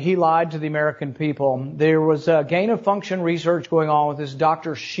He lied to the American people. There was gain-of-function research going on with this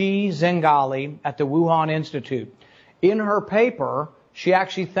Dr. Shi Zhengali at the Wuhan Institute. In her paper, she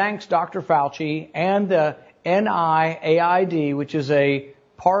actually thanks Dr. Fauci and the NIAID, which is a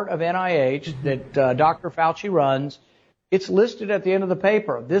part of NIH that Dr. Fauci runs. It's listed at the end of the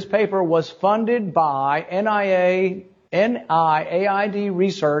paper. This paper was funded by NIAID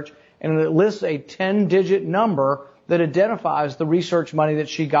research, and it lists a 10-digit number that identifies the research money that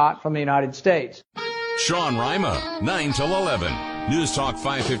she got from the United States. Sean Rima, 9 till 11. News Talk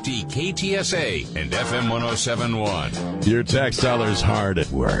 550 KTSA and FM 107.1. Your tax dollar's hard at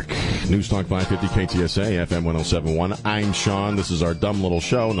work. News Talk 550 KTSA, FM 107.1. I'm Sean. This is our dumb little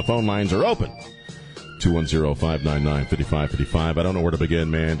show, and the phone lines are open. 210-599-5555. I don't know where to begin,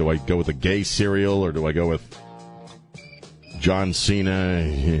 man. Do I go with the gay cereal, or do I go with John Cena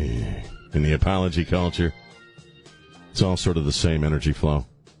in the apology culture? It's all sort of the same energy flow.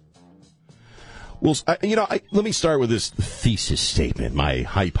 Well, let me start with this thesis statement, my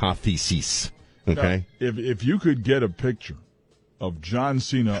hypothesis. Okay? Now, if you could get a picture of John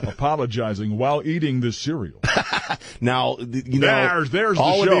Cena apologizing while eating this cereal. Now, there's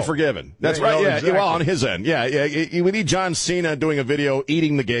all the would show. be forgiven. That's right. Yeah, exactly. Well, on his end. Yeah. We need John Cena doing a video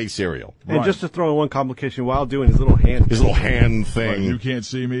eating the gay cereal. And Right. just to throw in one complication, while doing his little hand thing. Right, you can't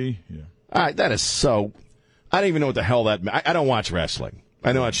see me. Yeah. All right, that is so. I don't even know what the hell that. I don't watch wrestling.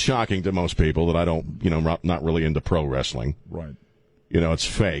 I know it's shocking to most people that I don't. Not really into pro wrestling. Right. It's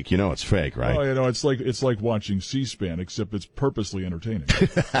fake. It's fake, right? Oh, it's like watching C-SPAN, except it's purposely entertaining.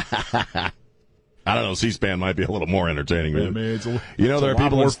 I don't know. C-SPAN might be a little more entertaining. I mean, it's there are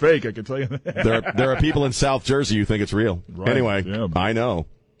people more fake. I can tell you that. There are people in South Jersey who think it's real. Right, anyway, yeah. I know.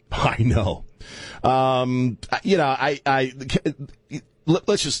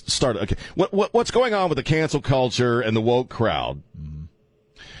 Let's just start. Okay, what's going on with the cancel culture and the woke crowd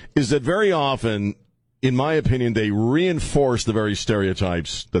is that very often, in my opinion, they reinforce the very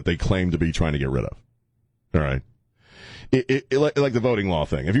stereotypes that they claim to be trying to get rid of. All right, like the voting law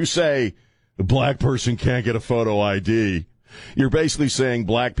thing. If you say a black person can't get a photo ID, you're basically saying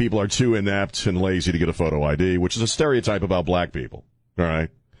black people are too inept and lazy to get a photo ID, which is a stereotype about black people. All right.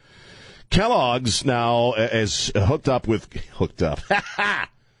 Kellogg's now is hooked up with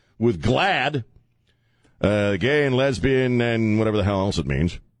GLAAD, gay and lesbian and whatever the hell else it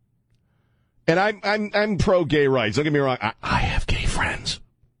means. And I'm pro gay rights. Don't get me wrong. I have gay friends.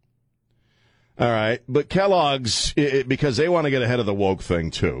 All right, but Kellogg's, because they want to get ahead of the woke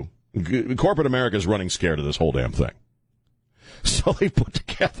thing too. Corporate America is running scared of this whole damn thing. So they put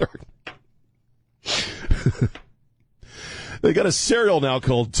together. They got a cereal now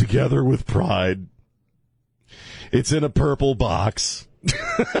called Together with Pride. It's in a purple box.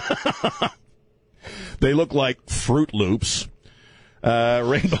 They look like Fruit Loops,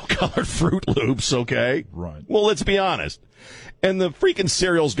 rainbow-colored Fruit Loops, okay? Right. Well, let's be honest. And the freaking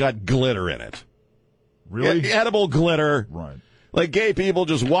cereal's got glitter in it. Really? Edible glitter. Right. Like gay people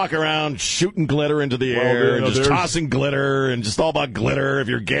just walk around shooting glitter into the air and just tossing glitter and just all about glitter. If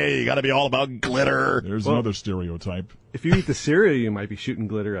you're gay, you got to be all about glitter. There's another stereotype. If you eat the cereal, you might be shooting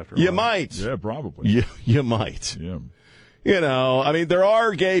glitter after a while. You might. Yeah, probably. You might. Yeah. I mean, there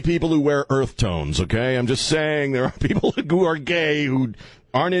are gay people who wear earth tones, okay? I'm just saying there are people who are gay who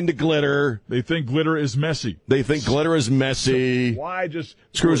aren't into glitter. They think glitter is messy. Why just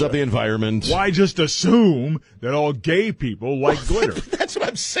screws up the environment? Why just assume that all gay people like glitter? That's what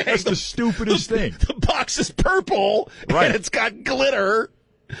I'm saying. That's the stupidest thing. The box is purple, right, and it's got glitter.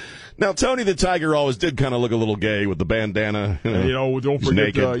 Now, Tony the Tiger always did kind of look a little gay with the bandana. Don't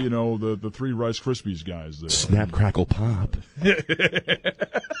forget, the three Rice Krispies guys there. Snap, crackle, pop.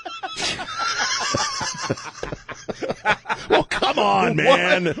 Well, come on,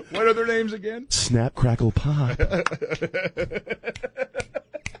 man. What are their names again? Snap, crackle, pop.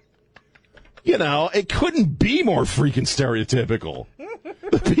 It couldn't be more freaking stereotypical.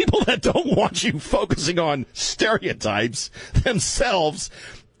 The people that don't want you focusing on stereotypes themselves,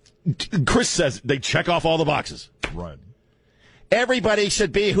 Chris says they check off all the boxes. Right. Everybody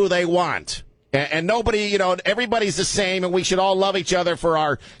should be who they want. And nobody, everybody's the same, and we should all love each other for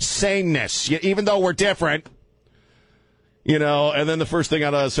our sameness, even though we're different. And then the first thing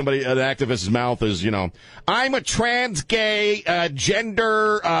out of an activist's mouth is, I'm a trans gay,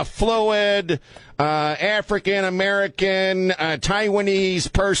 gender fluid, African American,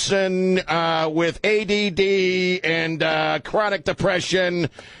 Taiwanese person with ADD and chronic depression.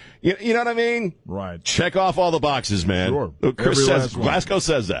 You know what I mean? Right. Check off all the boxes, man. Sure. Glasgow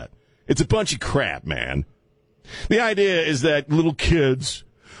says that. It's a bunch of crap, man. The idea is that little kids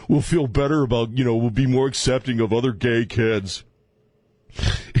will feel better about, will be more accepting of other gay kids.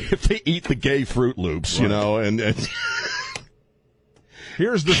 if they eat the gay Fruit Loops, you know, and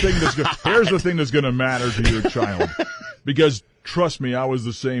here's the thing that's going to matter to your child, because trust me, I was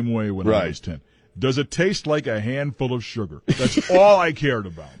the same way when I was 10. Does it taste like a handful of sugar? That's all I cared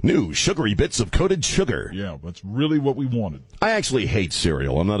about. New sugary bits of coated sugar. Yeah, that's really what we wanted. I actually hate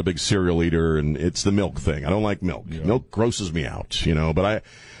cereal. I'm not a big cereal eater, and it's the milk thing. I don't like milk. Yeah. Milk grosses me out, you know, but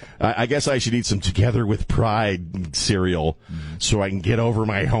I guess I should eat some Together with Pride cereal so I can get over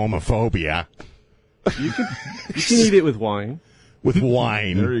my homophobia. You can eat it with wine. With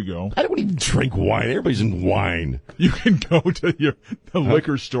wine. There you go. I don't even drink wine. Everybody's in wine. You can go to the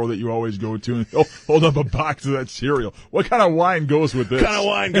liquor store that you always go to and hold up a box of that cereal. What kind of wine goes with this? What kind of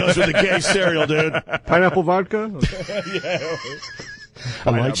wine goes with the gay cereal, dude? Pineapple vodka? Yeah. I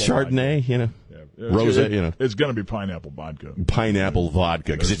like Chardonnay, you know. Yeah. Rosé, you know. It's going to be pineapple vodka. Pineapple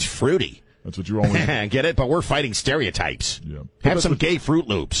vodka, because it's fruity. That's what you always Get it? But we're fighting stereotypes. Yeah. Have some gay Fruit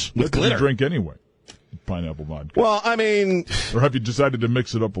Loops with What do you glitter. drink anyway? Pineapple vodka. Well, I mean, Or have you decided to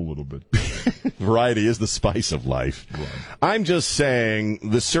mix it up a little bit? variety is the spice of life. Right. I'm just saying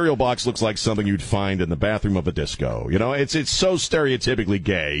the cereal box looks like something you'd find in the bathroom of a disco. You know, it's so stereotypically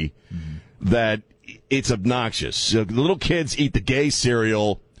gay that it's obnoxious. So the little kids eat the gay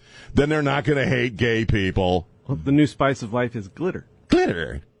cereal, then they're not going to hate gay people. Well, the new spice of life is glitter.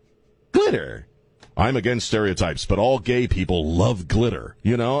 Glitter. Glitter. I'm against stereotypes, but all gay people love glitter.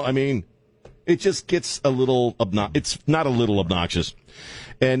 You know, I mean, it just gets a little it's not a little obnoxious.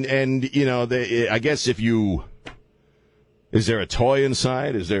 And you know, I guess if you, is there a toy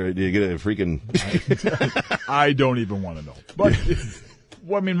inside? Do you get a freaking? I don't even want to know. But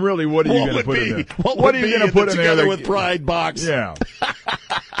well, I mean, really, what are you going to put in there? What are you going to put in there? Together with that, Pride box. Yeah.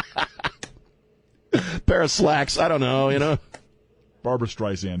 Pair of slacks. I don't know. You know. Barbara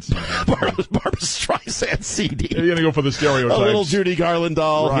Streisand CD. Barbara Streisand CD. You're going to go for the stereotypes. A little Judy Garland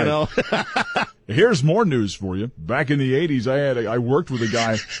doll, Right. you know. Here's more news for you. Back in the 80s, I worked with a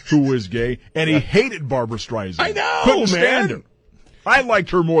guy who was gay, and he hated Barbara Streisand. I know, Couldn't stand man. her. I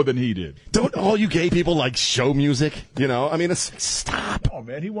liked her more than he did. Don't all you gay people like show music? You know, I mean, stop. Oh,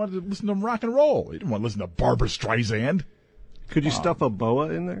 man, he wanted to listen to rock and roll. He didn't want to listen to Barbara Streisand. Could you stuff a boa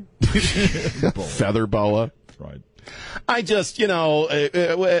in there? Feather boa. Right. I just, you know, I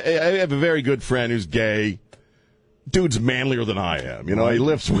have a very good friend who's gay. Dude's manlier than I am. You know, he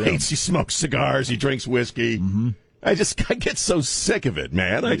lifts weights, he smokes cigars, he drinks whiskey. Mm-hmm. I get so sick of it,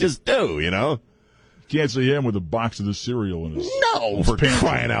 man. I just do, you know. Can't see him with a box of the cereal in his No, for pants.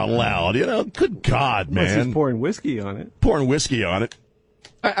 crying out loud. You know, good God, Unless man. he's pouring whiskey on it. Pouring whiskey on it.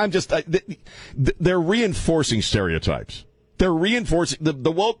 They're reinforcing stereotypes. They're reinforcing,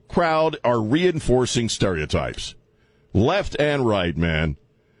 the woke crowd are reinforcing stereotypes. Left and right, man.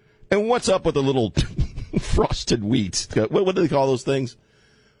 And what's up with the little frosted wheat? What do they call those things?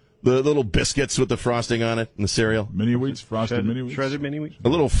 The little biscuits with the frosting on it in the cereal? Mini wheats, frosted mini wheats. Shredded mini wheat. A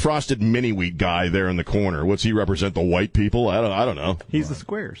little frosted mini wheat guy there in the corner. What's he represent? The white people? I don't know. He's the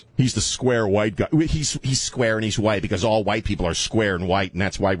squares. He's the square white guy. He's square and he's white because all white people are square and white, and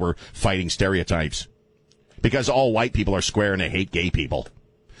that's why we're fighting stereotypes. Because all white people are square and they hate gay people.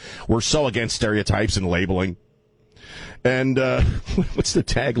 We're so against stereotypes and labeling. And what's the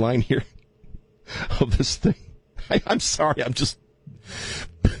tagline here of this thing? I'm sorry, I'm just...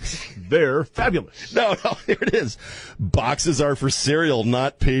 They're fabulous. No, here it is. Boxes are for cereal,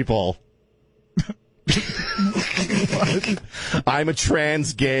 not people. I'm a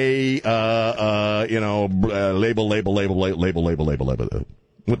trans gay, label.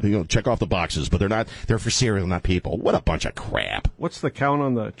 Check off the boxes, but they're for cereal, not people. What a bunch of crap. What's the count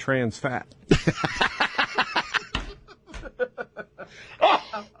on the trans fat?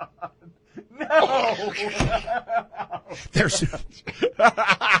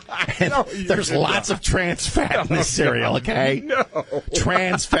 There's lots of trans fat in this cereal, okay? No.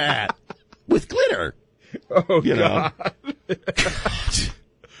 Trans fat with glitter. Oh, you know.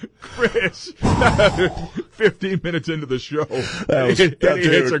 Chris, 15 minutes into the show, and he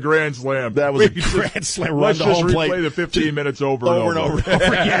hits a grand slam. That was a grand slam. Let's Run the just home replay plate. the 15 minutes over and over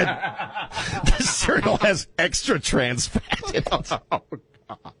again. The cereal has extra trans fat in it. Oh,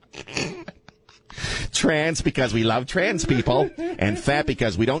 God. Trans because we love trans people, and fat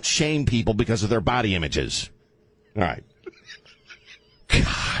because we don't shame people because of their body images. All right.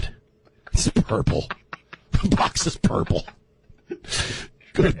 God. It's purple. The box is purple.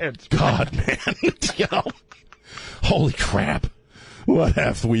 Good God, man. You know? Holy crap. What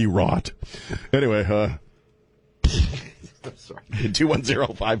have we wrought? Anyway, sorry.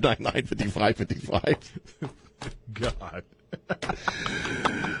 210-599-5555. God.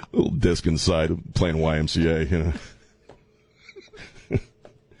 Little disc inside playing YMCA, you know.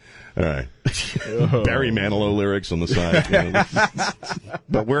 All right. Barry Manilow lyrics on the side. You know.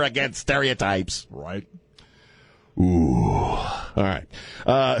 But we're against stereotypes. Right. Ooh. All right.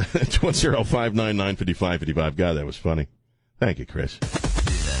 210-599-5555. God, that was funny. Thank you, Chris.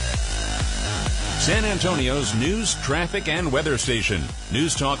 San Antonio's news, traffic, and weather station.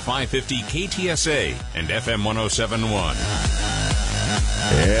 News Talk 550 KTSA and FM 1071.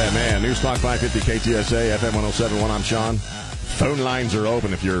 Yeah, man. News Talk 550 KTSA, FM 1071. I'm Sean. Phone lines are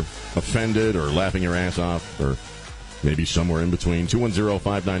open if you're offended or laughing your ass off or maybe somewhere in between.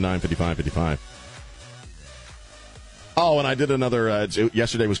 210-599-5555. Oh, and I did another,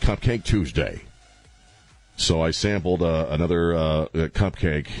 yesterday was Cupcake Tuesday. So I sampled another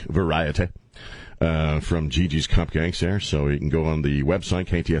cupcake variety from Gigi's Cupcakes there. So you can go on the website,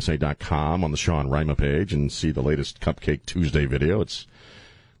 ktsa.com, on the Sean Rima page and see the latest Cupcake Tuesday video. It's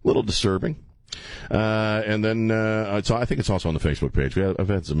a little disturbing. And then I think it's also on the Facebook page. I've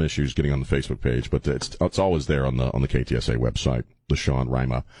had some issues getting on the Facebook page, but it's always there on the KTSA website, the Sean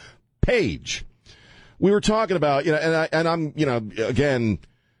Rima page. We were talking about, and I'm, again,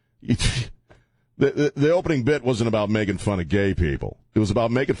 the opening bit wasn't about making fun of gay people. It was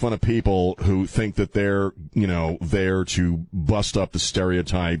about making fun of people who think that they're, there to bust up the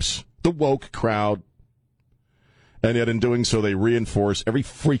stereotypes, the woke crowd. And yet in doing so, they reinforce every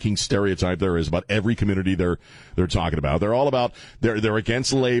freaking stereotype there is about every community they're talking about. They're all about, they're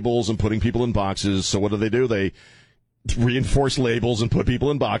against labels and putting people in boxes. So what do? They reinforce labels and put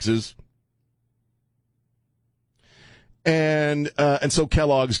people in boxes. And so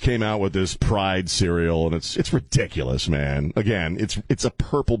Kellogg's came out with this Pride cereal, and it's ridiculous, man. Again, it's a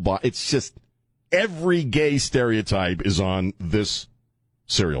purple box. It's just every gay stereotype is on this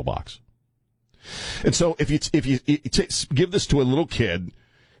cereal box. And so if you give this to a little kid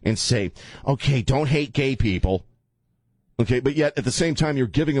and say, okay, don't hate gay people, okay, but yet at the same time you're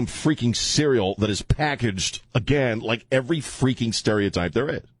giving them freaking cereal that is packaged, again, like every freaking stereotype there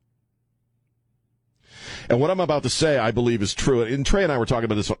is. And what I'm about to say, I believe, is true. And Trey and I were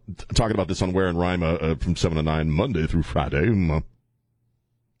talking about this on Where and Rima from 7 to 9, Monday through Friday.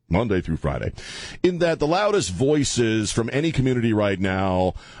 Monday through Friday. In that the loudest voices from any community right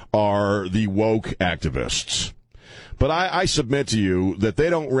now are the woke activists. But I submit to you that they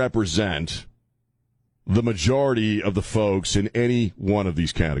don't represent the majority of the folks in any one of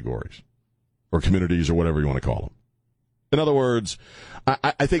these categories or communities or whatever you want to call them. In other words,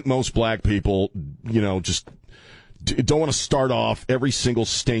 I think most black people, just don't want to start off every single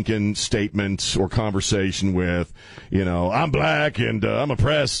stinking statement or conversation with, I'm black and I'm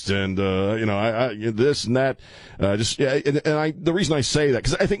oppressed and, I this and that. The reason I say that,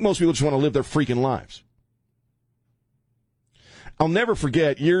 because I think most people just want to live their freaking lives. I'll never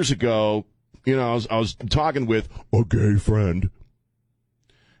forget years ago, I was talking with a gay friend.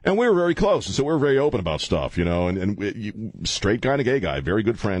 And we were very close, and so we were very open about stuff, straight guy and a gay guy, very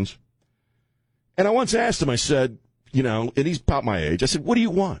good friends. And I once asked him, I said, and he's about my age, I said, what do you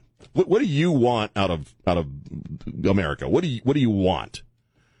want? What do you want out of America? What do you want?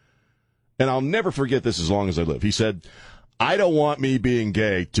 And I'll never forget this as long as I live. He said, I don't want me being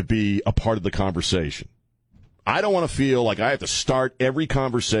gay to be a part of the conversation. I don't want to feel like I have to start every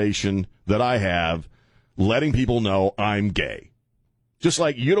conversation that I have letting people know I'm gay. Just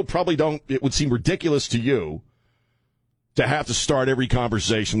like it would seem ridiculous to you to have to start every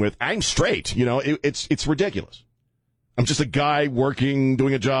conversation with, I'm straight. It's ridiculous. I'm just a guy working,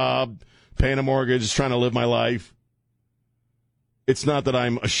 doing a job, paying a mortgage, trying to live my life. It's not that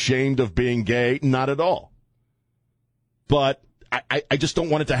I'm ashamed of being gay, not at all. But I just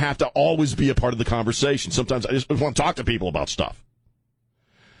don't want it to have to always be a part of the conversation. Sometimes I just want to talk to people about stuff.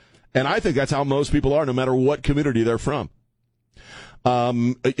 And I think that's how most people are, no matter what community they're from.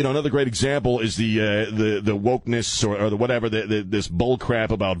 Another great example is the wokeness or the whatever, this bull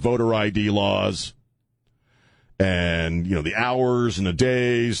crap about voter ID laws and, the hours and the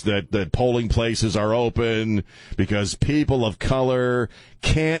days that polling places are open because people of color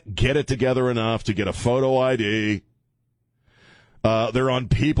can't get it together enough to get a photo ID. They're on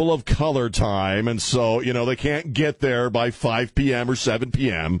people of color time, and so, they can't get there by 5 p.m. or 7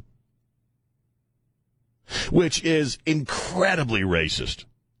 p.m., which is incredibly racist.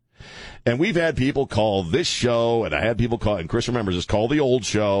 And we've had people call this show, and I had people call, and Chris remembers this, call the old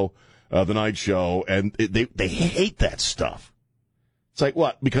show, the night show, and they hate that stuff. It's like,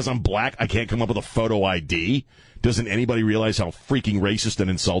 what, because I'm black, I can't come up with a photo ID? Doesn't anybody realize how freaking racist and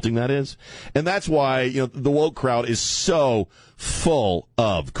insulting that is? And that's why, the woke crowd is so full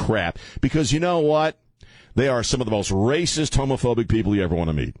of crap. Because you know what? They are some of the most racist, homophobic people you ever want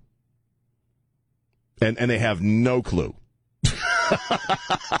to meet. And they have no clue.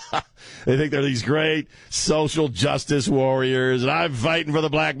 They think they're these great social justice warriors, and I'm fighting for the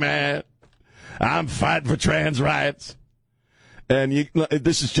black man. I'm fighting for trans rights. And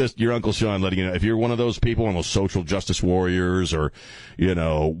this is just your Uncle Sean letting you know, if you're one of those people, one of those social justice warriors or,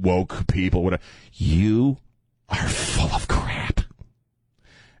 woke people, whatever, you are full of crap.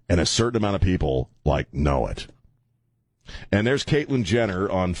 And a certain amount of people, know it. And there's Caitlyn Jenner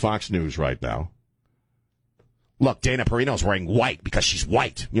on Fox News right now. Look, Dana Perino's wearing white because she's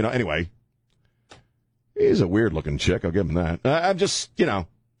white. Anyway. He's a weird-looking chick. I'll give him that. I'm just,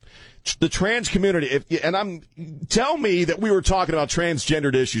 the trans community. Tell me that we were talking about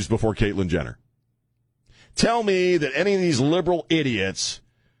transgendered issues before Caitlyn Jenner. Tell me that any of these liberal idiots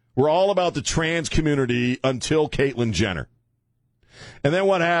were all about the trans community until Caitlyn Jenner. And then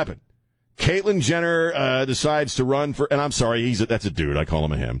what happened? Caitlyn Jenner decides to run for, and I'm sorry, that's a dude. I call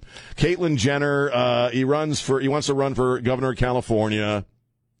him a him. Caitlyn Jenner, he wants to run for governor of California,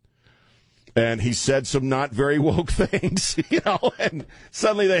 and he said some not very woke things, and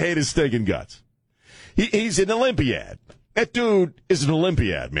suddenly they hate his stinking guts. He's an Olympiad. That dude is an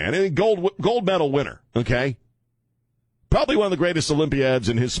Olympiad, man. A gold medal winner. Okay, probably one of the greatest Olympiads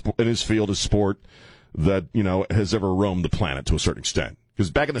in his field of sport that has ever roamed the planet to a certain extent. Because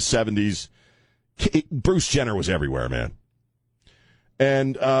back in the 70s, Bruce Jenner was everywhere, man.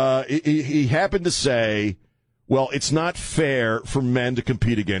 And he happened to say, well, it's not fair for men to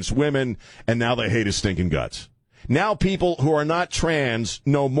compete against women, and now they hate his stinking guts. Now people who are not trans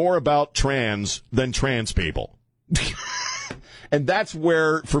know more about trans than trans people. And that's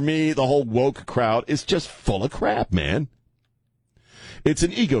where, for me, the whole woke crowd is just full of crap, man. It's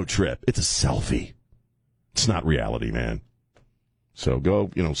an ego trip. It's a selfie. It's not reality, man. So go,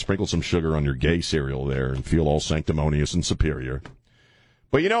 sprinkle some sugar on your gay cereal there and feel all sanctimonious and superior.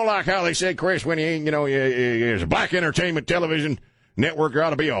 But like how they said, Chris, when there's a black entertainment television network, there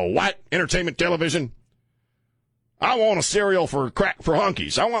ought to be a white entertainment television. I want a cereal for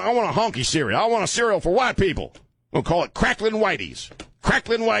hunkies. I want a honky cereal. I want a cereal for white people. We'll call it Cracklin' Whiteys.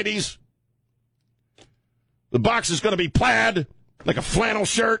 Cracklin' Whiteys. The box is going to be plaid, like a flannel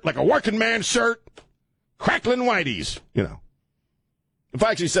shirt, like a working man's shirt. Cracklin' Whiteys, If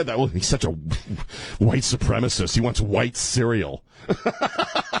I actually said that, well, he's such a white supremacist. He wants white cereal.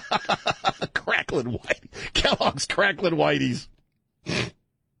 Cracklin' White. Kellogg's Cracklin' Whiteys.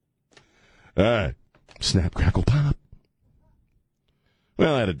 All right. Snap, crackle, pop.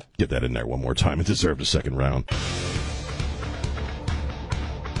 Well, I had to get that in there one more time. It deserved a second round.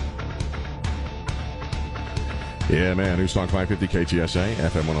 Yeah, man. News Talk 550 KTSA,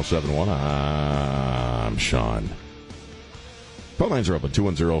 FM 107.1. I'm Sean. Phone lines are open,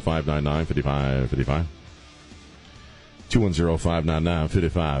 210-599-5555.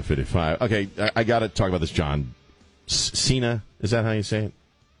 210-599-5555. Okay, I got to talk about this John Cena. Is that how you say it?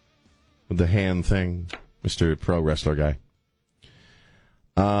 With the hand thing, Mr. Pro Wrestler guy.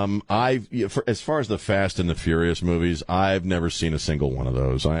 As far as the Fast and the Furious movies, I've never seen a single one of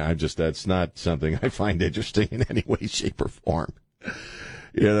those. That's not something I find interesting in any way, shape, or form.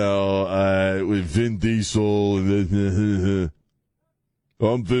 With Vin Diesel.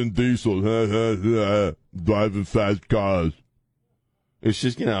 I'm Vin Diesel, driving fast cars. It's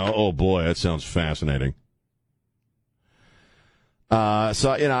just, oh boy, that sounds fascinating.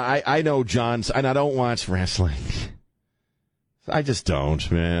 I know John's, and I don't watch wrestling. I just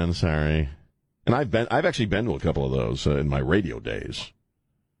don't, man. Sorry. And I've actually been to a couple of those in my radio days.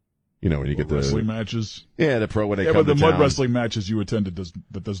 When you get the wrestling matches. Yeah, the pro when they come but the to mud town. Wrestling matches you attended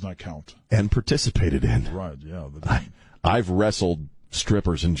that does not count. And participated in. Right, yeah. I've wrestled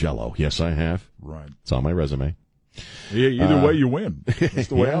strippers in Jello. Yes, I have. Right. It's on my resume. Yeah, either way you win. That's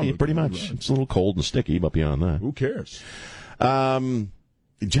the way yeah, pretty much. Right. It's a little cold and sticky, but beyond that. Who cares?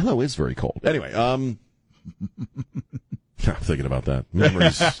 Jello is very cold. Anyway, I'm thinking about that.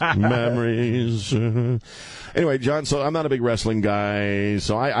 Memories. Anyway, John, so I'm not a big wrestling guy,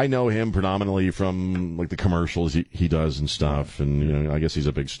 so I know him predominantly from the commercials he does and stuff, and I guess he's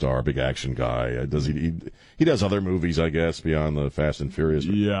a big star, big action guy. He does other movies, I guess, beyond the Fast and Furious.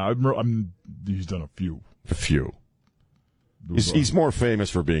 Yeah, he's done a few. A few. He's more famous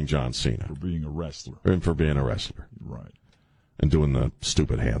for being John Cena. For being a wrestler. And for being a wrestler. Right. And doing the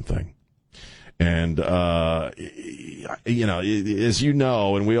stupid hand thing. And, as you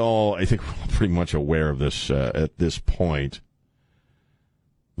know, and we all, I think we're pretty much aware of this at this point,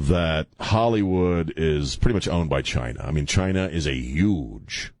 that Hollywood is pretty much owned by China. I mean, China is a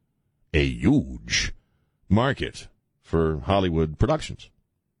huge market for Hollywood productions.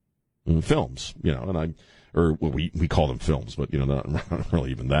 And films, we call them films, but, not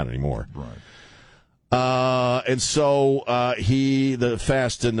really even that anymore. Right. And so the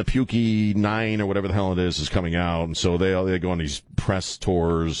Fast and the Pukey 9 or whatever the hell it is coming out, and so they go on these press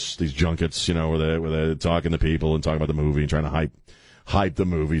tours, these junkets, where they're talking to people and talking about the movie and trying to hype the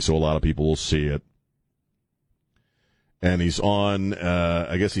movie so a lot of people will see it. And he's on,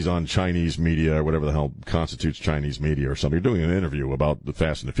 I guess he's on Chinese media or whatever the hell constitutes Chinese media or something. They're doing an interview about the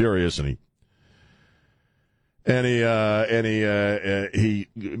Fast and the Furious, and he,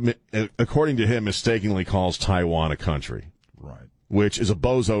 according to him, mistakenly calls Taiwan a country. Right. Which is a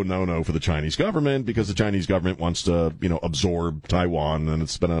bozo no-no for the Chinese government because the Chinese government wants to, absorb Taiwan, and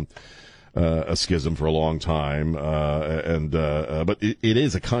it's been a schism for a long time. But it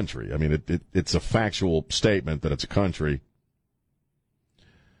is a country. I mean, it's a factual statement that it's a country.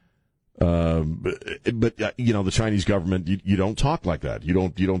 But the Chinese government, you don't talk like that. You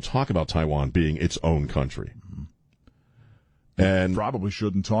don't talk about Taiwan being its own country. And probably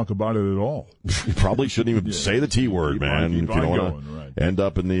shouldn't talk about it at all. You probably shouldn't even say the T word, man. If you don't want to end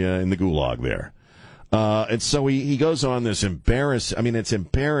up in the gulag there. And so he goes on this it's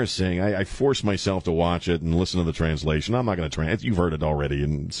embarrassing. I force myself to watch it and listen to the translation. I'm not going to you've heard it already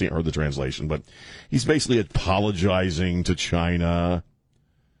and heard the translation, but he's basically apologizing to China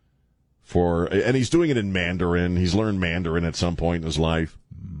and he's doing it in Mandarin. He's learned Mandarin at some point in his life.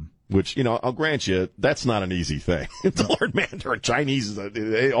 Which, I'll grant you, that's not an easy thing. To learn Mandarin, Chinese,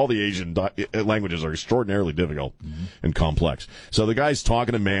 all the Asian languages are extraordinarily difficult and complex. So the guy's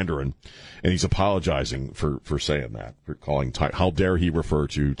talking in Mandarin, and he's apologizing for saying that, for calling how dare he refer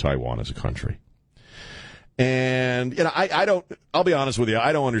to Taiwan as a country. And, I'll be honest with you,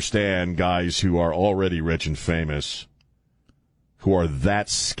 I don't understand guys who are already rich and famous who are that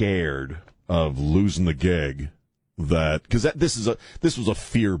scared of losing the gig. Because this was a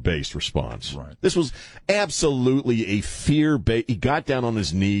fear-based response. Right. This was absolutely a fear-based. He got down on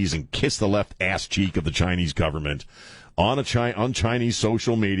his knees and kissed the left ass cheek of the Chinese government on Chinese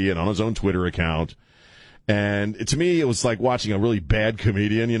social media and on his own Twitter account. And to me, it was like watching a really bad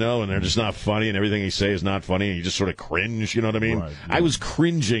comedian, and they're just not funny, and everything they say is not funny, and you just sort of cringe. You know what I mean? Right, I was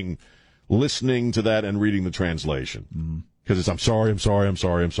cringing listening to that and reading the translation because it's I'm sorry.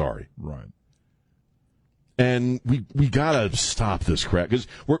 Right. And we gotta stop this crap because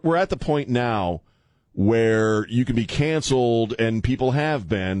we're at the point now where you can be canceled, and people have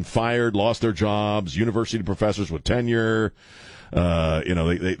been fired, lost their jobs. University professors with tenure,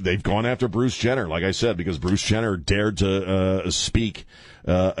 they've gone after Bruce Jenner, like I said, because Bruce Jenner dared to speak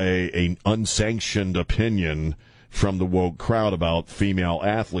an unsanctioned opinion from the woke crowd about female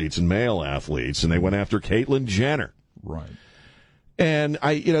athletes and male athletes, and they went after Caitlyn Jenner. Right. And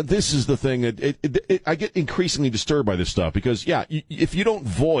this is the thing that I get increasingly disturbed by this stuff because, if you don't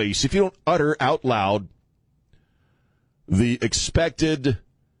utter out loud the expected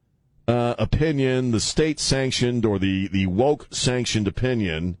opinion, the state-sanctioned or the woke-sanctioned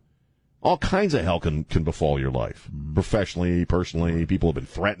opinion, all kinds of hell can befall your life. Professionally, personally, people have been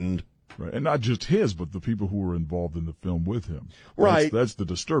threatened. Right, and not just his, but the people who were involved in the film with him. Right. That's the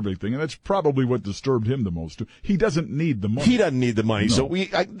disturbing thing, and that's probably what disturbed him the most, too. He doesn't need the money. He doesn't need the money, no. So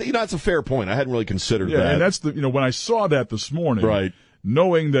that's a fair point. I hadn't really considered that. Yeah, and that's when I saw that this morning, right,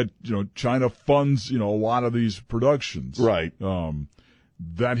 knowing that, China funds, a lot of these productions. Right.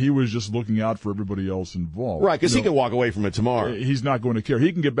 That he was just looking out for everybody else involved. Right, because he can walk away from it tomorrow. He's not going to care.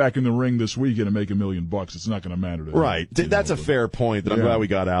 He can get back in the ring this weekend and make $1 million. It's not going to matter to him. Right. That's a fair point that I'm glad we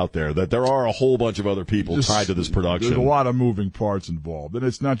got out there, that there are a whole bunch of other people tied to this production. There's a lot of moving parts involved. And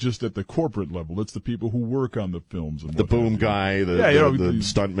it's not just at the corporate level. It's the people who work on the films. And the boom guy, the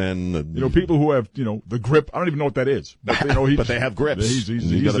stuntmen. People who have, the grip. I don't even know what that is. But, but they have grips. He's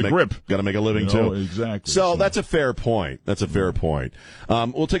the grip. Got to make a living, too. Exactly. So that's a fair point.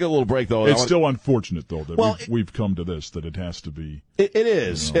 We'll take a little break, though. It's still unfortunate, though, that we've come to this, that it has to be. It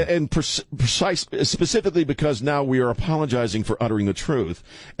is, and specifically because now we are apologizing for uttering the truth.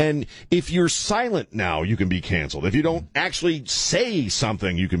 And if you're silent now, you can be canceled. If you don't actually say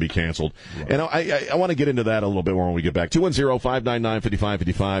something, you can be canceled. Right. And I want to get into that a little bit more when we get back.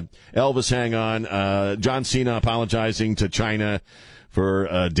 210-599-5555. Elvis, hang on. John Cena apologizing to China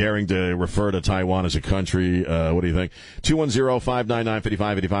for daring to refer to Taiwan as a country. What do you think?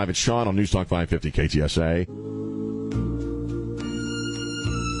 210-599-5555. It's Sean on News Talk 550 KTSA.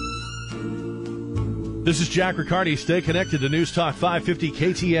 This is Jack Riccardi. Stay connected to News Talk 550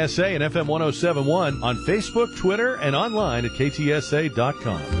 KTSA and FM 1071 on Facebook, Twitter, and online at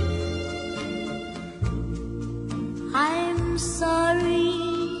ktsa.com. I'm sorry,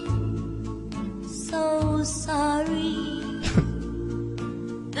 so sorry.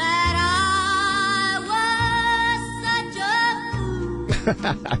 That I was such a fool.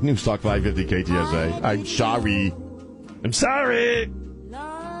 News Talk 550 KTSA. I'm sorry. I'm sorry.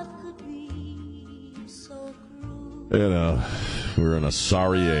 Love could be so cruel. You know, we're in a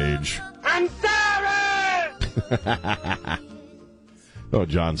sorry age. I'm sorry! Oh,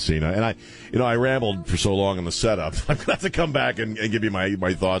 John Cena. And I rambled for so long in the setup. I'm going to have to come back and give you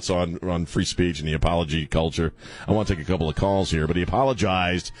my thoughts on free speech and the apology culture. I want to take a couple of calls here, but he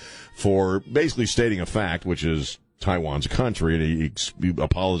apologized for basically stating a fact, which is Taiwan's a country, and he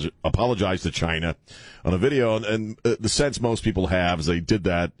apologized to China on a video. And the sense most people have is they did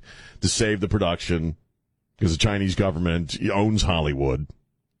that to save the production because the Chinese government owns Hollywood.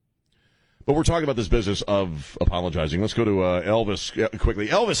 But we're talking about this business of apologizing. Let's go to Elvis quickly.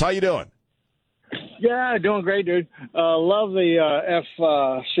 Elvis, how you doing? Yeah, doing great, dude. Love the F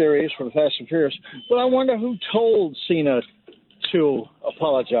series for the Fast and Furious. But I wonder who told Cena to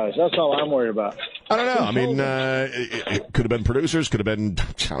apologize. That's all I'm worried about. I don't know. I mean, it could have been producers, could have been,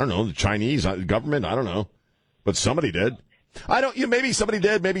 I don't know, the Chinese government. I don't know. But somebody did. Maybe somebody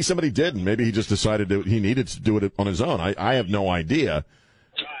did, maybe somebody didn't. Maybe he just decided he needed to do it on his own. I have no idea.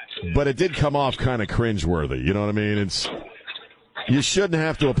 But it did come off kind of cringeworthy. You know what I mean? You shouldn't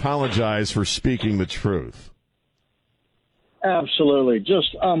have to apologize for speaking the truth. Absolutely.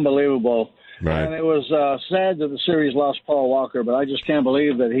 Just unbelievable. Right. And it was sad that the series lost Paul Walker, but I just can't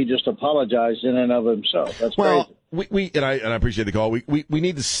believe that he just apologized in and of himself. That's crazy. We I appreciate the call. We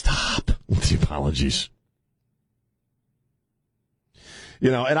need to stop with the apologies. You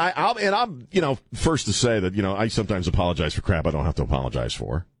know, and I'm first to say that, I sometimes apologize for crap I don't have to apologize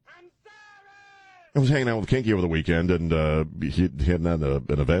for. I was hanging out with Kinky over the weekend, and he had an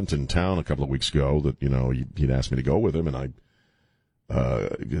event in town a couple of weeks ago that, he'd asked me to go with him, and I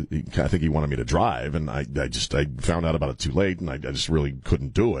think he wanted me to drive, and I found out about it too late, and I just really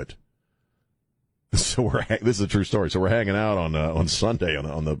couldn't do it. So this is a true story. So we're hanging out on Sunday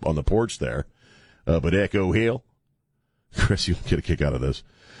on the porch there, but Echo Hill. Chris, you'll get a kick out of this.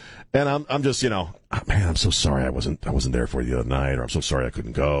 And I'm just, man, I'm so sorry I wasn't there for you the other night, or I'm so sorry I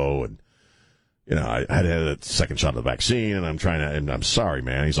couldn't go, and I had a second shot of the vaccine, and I'm sorry,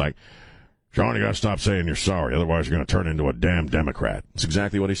 man. He's like, John, you got to stop saying you're sorry, otherwise you're going to turn into a damn Democrat. That's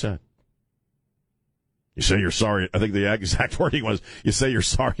exactly what he said. You say you're sorry. I think the exact wording was, you say you're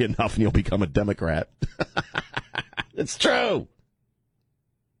sorry enough and you'll become a Democrat. It's true.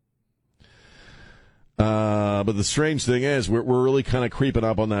 But the strange thing is, we're really kind of creeping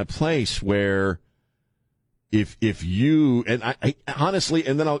up on that place where if you, and I honestly,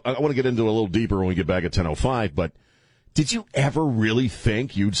 and then I want to get into a little deeper when we get back at 10:05, but did you ever really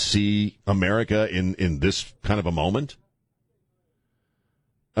think you'd see America in this kind of a moment?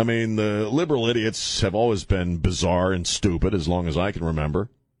 I mean, the liberal idiots have always been bizarre and stupid as long as I can remember.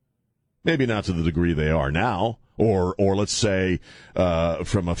 Maybe not to the degree they are now, or let's say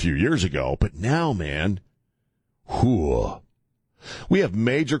from a few years ago. But now, man, we have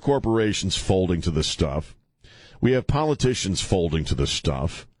major corporations folding to this stuff. We have politicians folding to this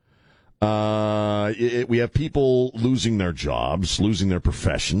stuff. We have people losing their jobs, losing their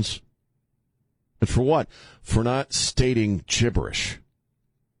professions. And for what? For not stating gibberish.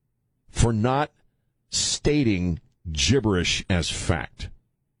 For not stating gibberish as fact.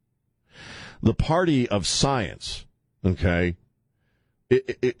 The party of science, okay,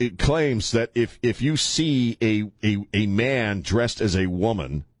 it claims that if you see a man dressed as a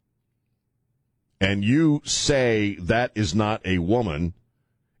woman and you say that is not a woman,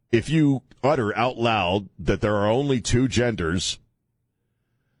 if you utter out loud that there are only two genders,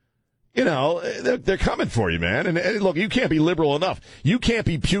 they're coming for you, man. And look, you can't be liberal enough. You can't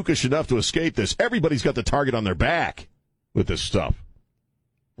be pukish enough to escape this. Everybody's got the target on their back with this stuff.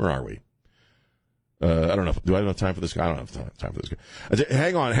 Where are we? I don't know. Do I have enough time for this guy? I don't have time for this guy.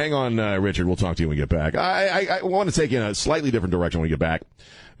 Hang on, Richard. We'll talk to you when we get back. I want to take you in a slightly different direction when we get back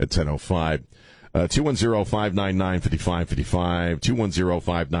at 10:05. 210-599-5555.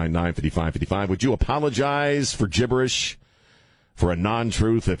 210-599-5555. Would you apologize for gibberish, for a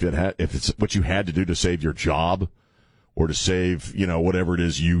non-truth, if it's what you had to do to save your job, or to save, whatever it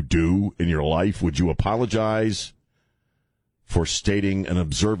is you do in your life? Would you apologize for stating an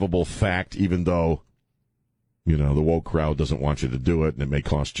observable fact, even though, the woke crowd doesn't want you to do it, and it may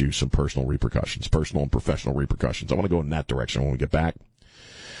cost you some personal and professional repercussions? I want to go in that direction when we get back.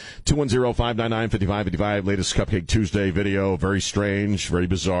 210-599-5555, latest Cupcake Tuesday video. Very strange, very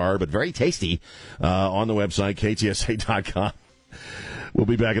bizarre, but very tasty, on the website, ktsa.com. We'll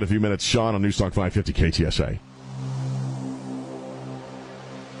be back in a few minutes. Sean on Newstalk 550 KTSA.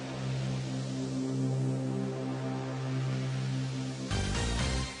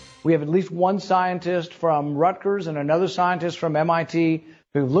 We have at least one scientist from Rutgers and another scientist from MIT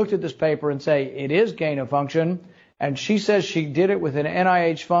who've looked at this paper and say it is gain of function. And she says she did it with an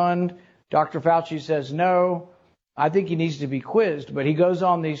NIH fund. Dr. Fauci says no. I think he needs to be quizzed. But he goes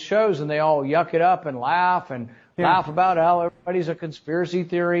on these shows and they all yuck it up and laugh about how everybody's a conspiracy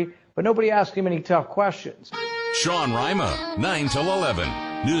theory. But nobody asks him any tough questions. Sean Rima, 9 till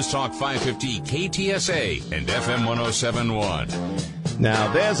 11. News Talk 550 KTSA and FM 1071.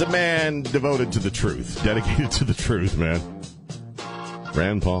 Now, there's a man devoted to the truth, dedicated to the truth, man.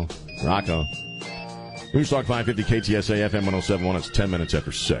 Rand Paul, rock on. News Talk 550 KTSA, FM 1071. It's 10 minutes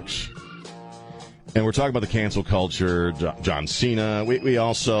after 6. And we're talking about the cancel culture, John Cena. We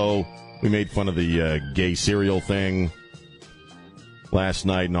made fun of the gay cereal thing last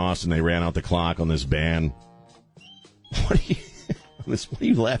night in Austin. They ran out the clock on this ban. What are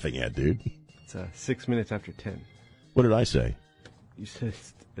you laughing at, dude? It's 6 minutes after 10. What did I say? You said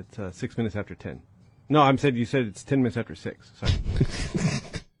it's 6 minutes after 10. No, you said it's 10 minutes after 6. Sorry.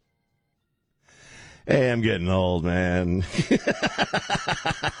 Hey, I'm getting old, man.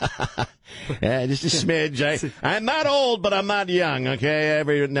 Yeah, just a smidge. I'm not old, but I'm not young, okay?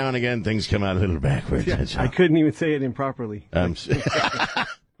 Every now and again, things come out a little backwards. Yeah, I couldn't even say it improperly.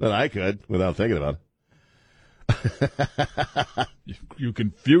 But I could, without thinking about it. You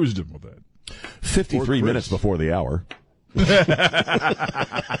confused him with that. 53 minutes before the hour.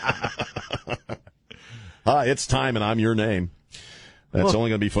 Hi, it's time, and I'm your name. That's only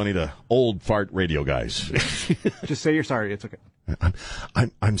going to be funny to old fart radio guys. Just say you're sorry. It's okay.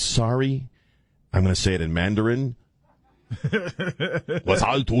 I'm sorry. I'm going to say it in Mandarin. I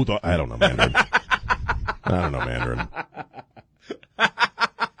don't know Mandarin.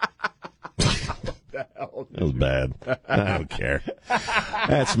 That was bad. I don't care.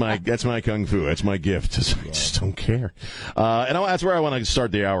 That's my kung fu. That's my gift. I just don't care. And that's where I want to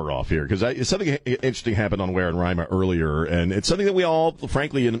start the hour off here, because something interesting happened on Ware and Rima earlier, and it's something that we all,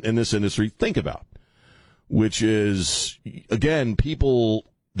 frankly, in this industry think about, which is, again,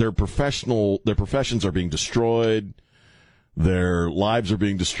 people, their professions are being destroyed, their lives are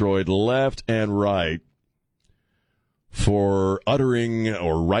being destroyed left and right for uttering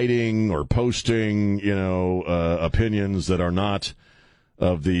or writing or posting, opinions that are not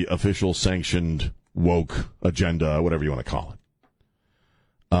of the official sanctioned woke agenda, whatever you want to call it.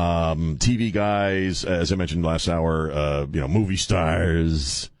 TV guys, as I mentioned last hour, movie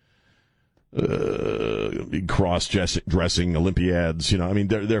stars, cross-dressing Olympiads,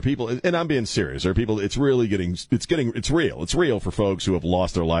 there are people, and I'm being serious, there are people, it's real for folks who have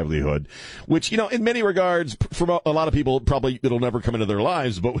lost their livelihood, which, in many regards, for a lot of people, probably it'll never come into their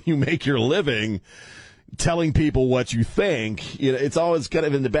lives, but when you make your living telling people what you think, it's always kind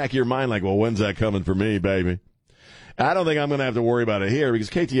of in the back of your mind, like, well, when's that coming for me, baby? I don't think I'm going to have to worry about it here, because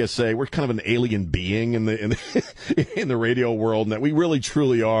KTSA, we're kind of an alien being in the radio world, and that we really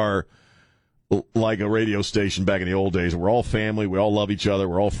truly are like a radio station back in the old days. We're all family. We all love each other.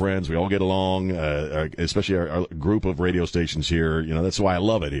 We're all friends. We all get along, especially our group of radio stations here. That's why I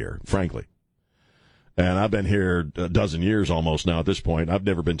love it here, frankly. And I've been here a dozen years almost now at this point. I've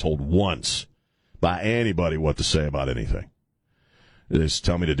never been told once by anybody what to say about anything. They just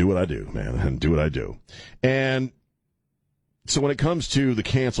tell me to do what I do, man, and do what I do. And so when it comes to the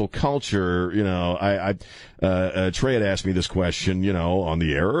cancel culture, Trey had asked me this question, on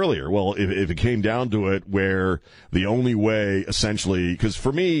the air earlier. Well, if it came down to it, where the only way, essentially, because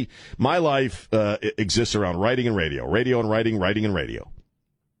for me, my life exists around writing and radio and writing and radio.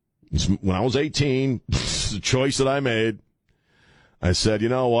 When I was 18, it's a choice that I made. I said,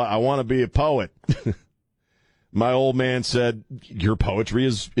 what? I want to be a poet. My old man said, your poetry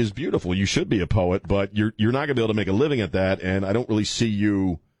is beautiful. You should be a poet, but you're not going to be able to make a living at that, and I don't really see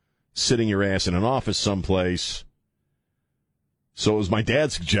you sitting your ass in an office someplace. So it was my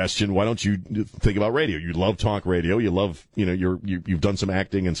dad's suggestion, why don't you think about radio? You love talk radio. You love, you've done some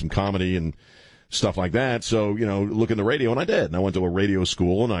acting and some comedy and stuff like that. So, look into radio, and I did. And I went to a radio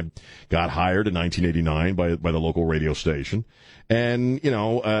school, and I got hired in 1989 by the local radio station. And,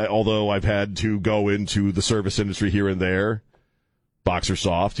 although I've had to go into the service industry here and there, boxer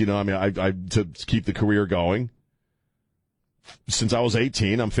soft, I to keep the career going. Since I was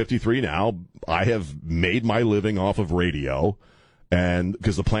 18, I'm 53 now, I have made my living off of radio. And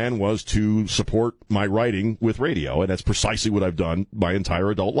because the plan was to support my writing with radio, and that's precisely what I've done my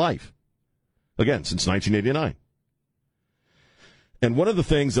entire adult life. Again, since 1989. And one of the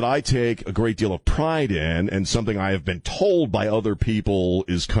things that I take a great deal of pride in, and something I have been told by other people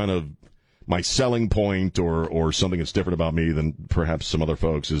is kind of my selling point, or something that's different about me than perhaps some other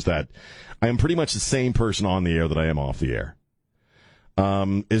folks, is that I am pretty much the same person on the air that I am off the air.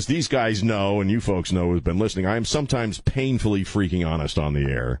 As these guys know, and you folks know who've been listening, I am sometimes painfully freaking honest on the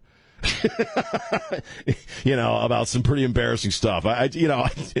air. About some pretty embarrassing stuff.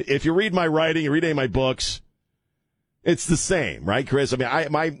 If you read my writing, you read any of my books, it's the same, right, Chris? I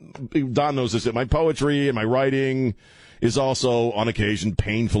mean, Don knows this. My poetry and my writing is also, on occasion,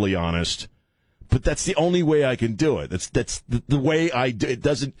 painfully honest. But that's the only way I can do it. That's the way I do it.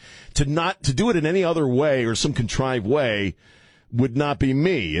 To do it in any other way or some contrived way would not be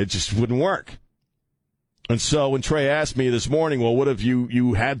me. It just wouldn't work. And so when Trey asked me this morning, well, what if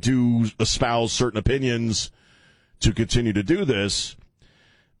you had to espouse certain opinions to continue to do this?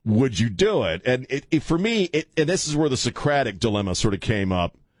 Would you do it? And for me, and this is where the Socratic dilemma sort of came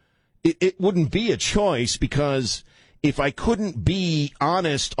up, it wouldn't be a choice, because if I couldn't be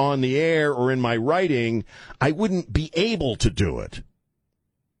honest on the air or in my writing, I wouldn't be able to do it.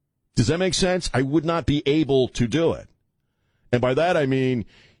 Does that make sense? I would not be able to do it. And by that I mean,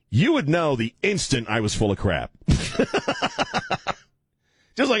 you would know the instant I was full of crap. Just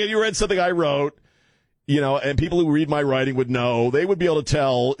like if you read something I wrote, and people who read my writing would know, they would be able to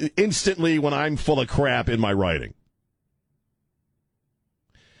tell instantly when I'm full of crap in my writing.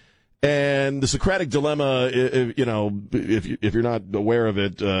 And the Socratic dilemma, if you're not aware of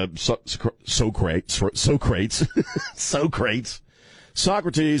it, Socrates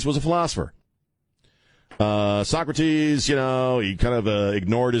was a philosopher. Socrates, he kind of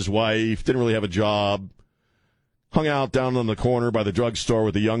ignored his wife, didn't really have a job, hung out down on the corner by the drugstore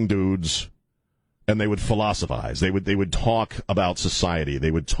with the young dudes, and they would philosophize. They would talk about society.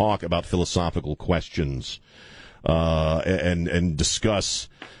 They would talk about philosophical questions, and discuss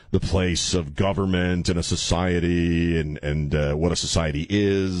the place of government in a society and what a society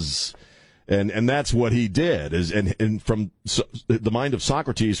is. And that's what he did. And from the mind of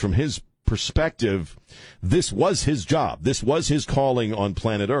Socrates, from his perspective, this was his job. This was his calling on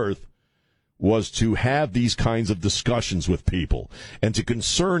planet Earth, was to have these kinds of discussions with people and to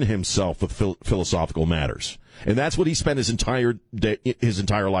concern himself with philosophical matters. And that's what he spent his entire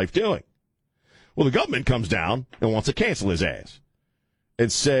life doing. Well, the government comes down and wants to cancel his ass and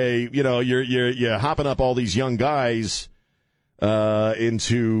say, you're hopping up all these young guys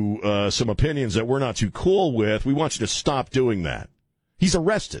into some opinions that we're not too cool with. We want you to stop doing that. He's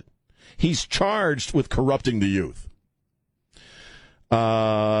arrested. He's charged with corrupting the youth.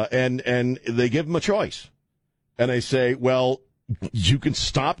 And they give him a choice. And they say, well, you can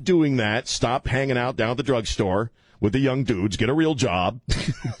stop doing that. Stop hanging out down at the drugstore with the young dudes. Get a real job.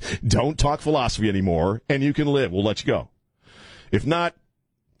 Don't talk philosophy anymore. And you can live. We'll let you go. If not,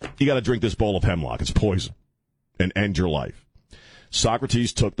 you got to drink this bowl of hemlock. It's poison. And end your life.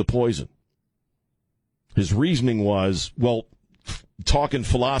 Socrates took the poison. His reasoning was, well, talking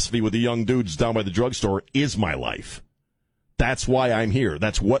philosophy with the young dudes down by the drugstore is my life. That's why I'm here.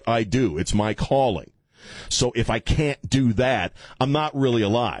 That's what I do. It's my calling. So if I can't do that, I'm not really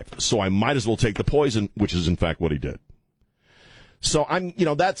alive. So I might as well take the poison, which is in fact what he did. So I don't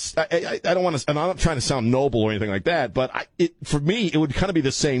want to, and I'm not trying to sound noble or anything like that, but for me, it would kind of be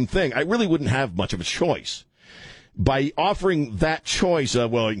the same thing. I really wouldn't have much of a choice. By offering that choice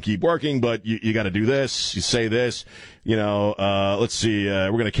of, well, you can keep working, but you got to do this, you say this, let's see,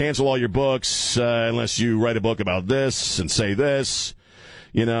 we're going to cancel all your books unless you write a book about this and say this,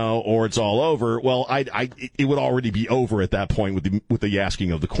 or it's all over. Well, it would already be over at that point with the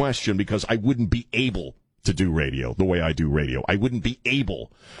asking of the question, because I wouldn't be able to do radio the way I do radio. I wouldn't be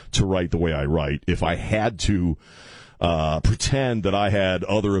able to write the way I write if I had to pretend that I had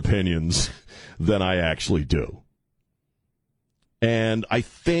other opinions than I actually do. And I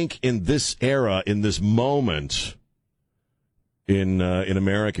think in this era, in this moment in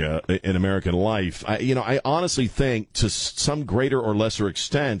America, in American life, I honestly think to some greater or lesser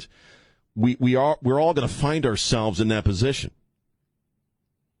extent, we're all going to find ourselves in that position.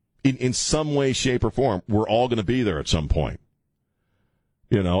 In some way, shape, or form, we're all going to be there at some point.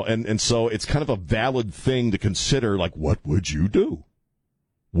 And so it's kind of a valid thing to consider, like, what would you do?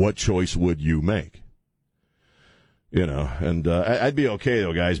 What choice would you make? And I'd be okay,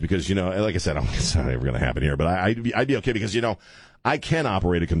 though, guys, because, like I said, it's not ever going to happen here, but I'd be okay because, I can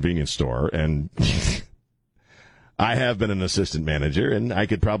operate a convenience store, and I have been an assistant manager, and I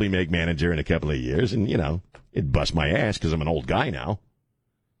could probably make manager in a couple of years, and, it'd bust my ass because I'm an old guy now.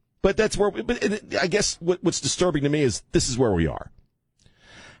 But that's where, I guess what's disturbing to me is this is where we are.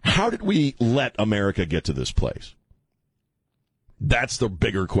 How did we let America get to this place? That's the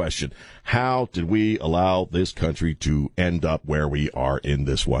bigger question. How did we allow this country to end up where we are in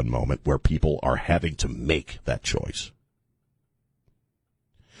this one moment, where people are having to make that choice?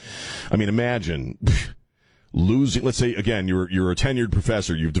 I mean, imagine losing, let's say, again, you're a tenured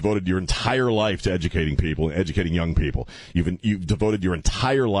professor. You've devoted your entire life to educating people, educating young people. You've devoted your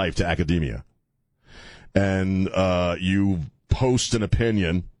entire life to academia. And you post an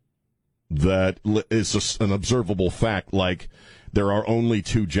opinion that is an observable fact, like there are only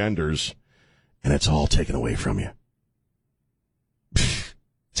two genders, and it's all taken away from you.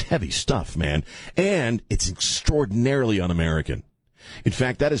 It's heavy stuff, man. And it's extraordinarily un-American. In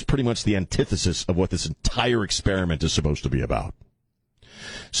fact, that is pretty much the antithesis of what this entire experiment is supposed to be about.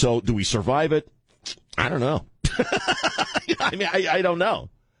 So, do we survive it? I don't know. I mean, I don't know.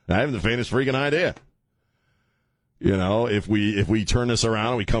 I haven't the faintest freaking idea. You know, if we turn this around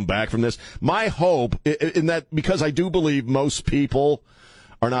and we come back from this, my hope in that, because I do believe most people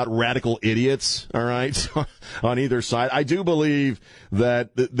are not radical idiots, all right, on either side. I do believe that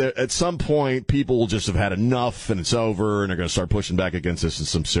at some point people will just have had enough and it's over and they're going to start pushing back against this in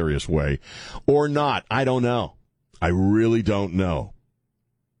some serious way. Or not. I don't know. I really don't know.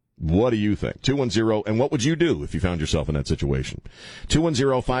 What do you think? 210, and what would you do if you found yourself in that situation?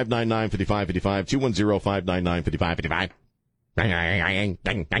 210-599-5555,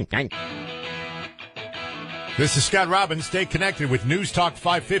 210-599-5555. This is Scott Robbins. Stay connected with News Talk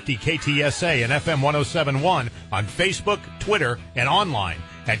 550 KTSA and FM 1071 on Facebook, Twitter, and online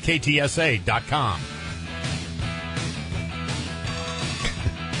at ktsa.com.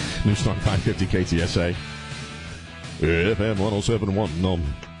 News Talk 550 KTSA, FM 1071.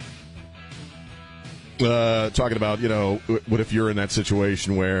 Talking about, you know, what if you're in that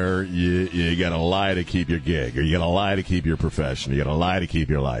situation where you got to lie to keep your gig, or you got to lie to keep your profession, you got to lie to keep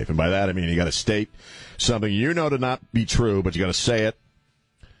your life. And by that, I mean you got to state something you know to not be true, but you got to say it.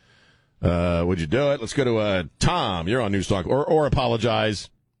 Would you do it? Let's go to Tom. You're on News Talk, or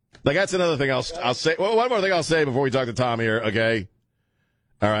apologize. Like, that's another thing I'll say. Well, one more thing I'll say before we talk to Tom here, okay?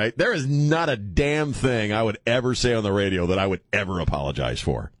 All right. There is not a damn thing I would ever say on the radio that I would ever apologize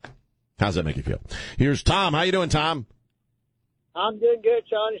for. How's that make you feel? Here's Tom. How you doing, Tom? I'm doing good,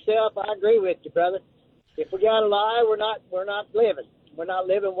 Sean. Yourself? I agree with you, brother. If we got to lie, we're not living. We're not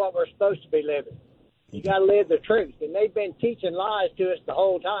living what we're supposed to be living. You got to live the truth. And they've been teaching lies to us the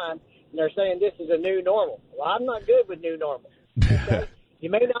whole time, and they're saying this is a new normal. Well, I'm not good with new normal. Okay?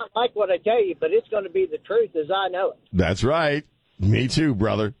 You may not like what I tell you, but it's going to be the truth as I know it. That's right. Me too,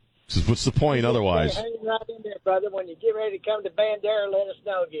 brother. What's the point otherwise? Hang right in there, brother. When you get ready to come to Bandera, let us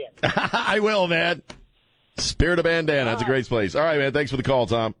know again. I will, man. Spirit of Bandana. That's a great place. All right, man. Thanks for the call,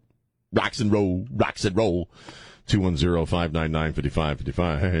 Tom. Rocks and roll. Rocks and roll.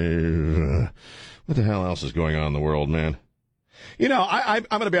 210-599-5555. What the hell else is going on in the world, man? You know, I'm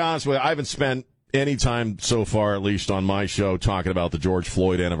going to be honest with you. I haven't spent any time so far, at least on my show, talking about the George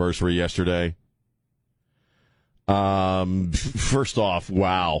Floyd anniversary yesterday. First off,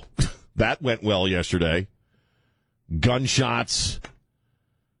 wow. That went well yesterday. Gunshots.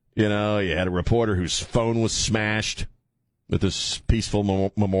 You know, you had a reporter whose phone was smashed at this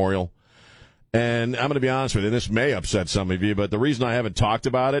peaceful memorial. And I'm going to be honest with you, this may upset some of you, but the reason I haven't talked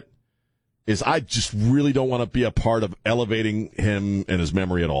about it is I just really don't want to be a part of elevating him and his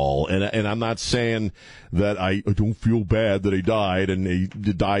memory at all. And I'm not saying that I don't feel bad that he died and he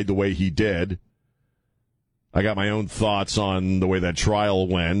died the way he did. I got my own thoughts on the way that trial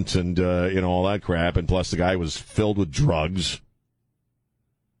went and, you know, all that crap. And plus the guy was filled with drugs.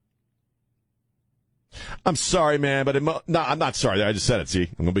 I'm sorry, man, but no, I'm not sorry. I just said it. See,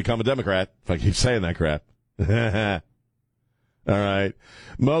 I'm going to become a Democrat if I keep saying that crap. All right.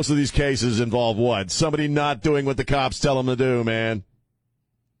 Most of these cases involve what? Somebody not doing what the cops tell them to do, man.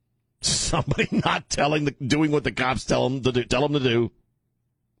 Somebody not doing what the cops tell them to do.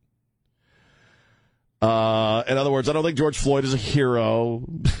 In other words, I don't think George Floyd is a hero.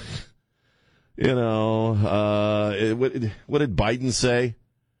 You know, what did Biden say?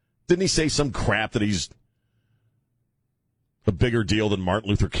 Didn't he say some crap that he's a bigger deal than Martin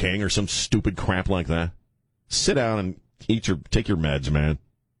Luther King or some stupid crap like that? Sit down and take your meds, man.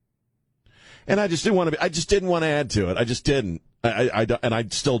 And I just didn't want to add to it. I just didn't. I don't, and I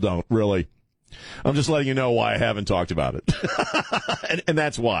still don't, really. I'm just letting you know why I haven't talked about it. and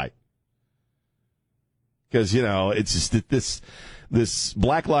that's why. Because, you know, it's just that this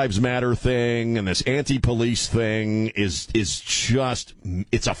Black Lives Matter thing and this anti-police thing is just,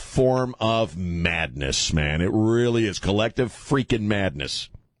 it's a form of madness, man. It really is collective freaking madness.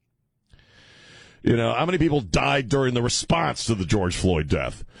 You know, how many people died during the response to the George Floyd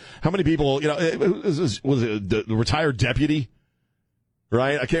death? How many people, you know, was it the retired deputy?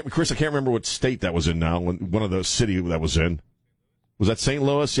 Right? Chris, I can't remember what state that was in now, one of the city that was in. Was that St.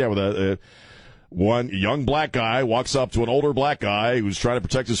 Louis? Yeah, with One young black guy walks up to an older black guy who's trying to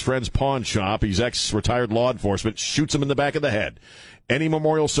protect his friend's pawn shop. He's ex-retired law enforcement, shoots him in the back of the head. Any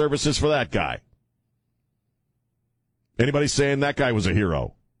memorial services for that guy? Anybody saying that guy was a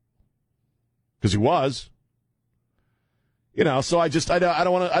hero? Because he was. You know, so I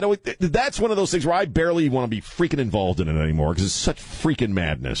don't want to, that's one of those things where I barely want to be freaking involved in it anymore because it's such freaking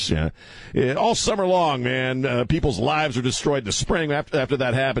madness. Yeah. All summer long, man, people's lives are destroyed in the spring after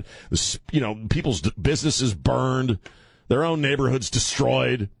that happened. You know, people's businesses burned, their own neighborhoods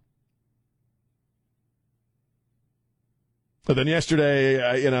destroyed. But then yesterday,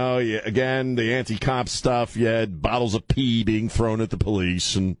 again, the anti-cop stuff, you had bottles of pee being thrown at the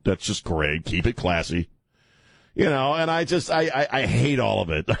police, and that's just great. Keep it classy. You know, and I hate all of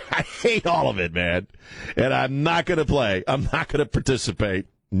it. I hate all of it, man. And I'm not going to play. I'm not going to participate.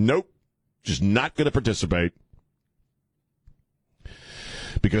 Nope. Just not going to participate.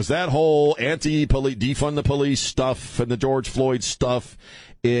 Because that whole anti-police, defund the police stuff and the George Floyd stuff,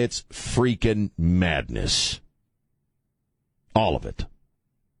 it's freaking madness. All of it.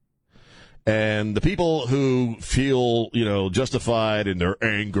 And the people who feel, justified in their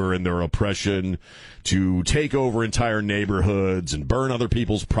anger and their oppression to take over entire neighborhoods and burn other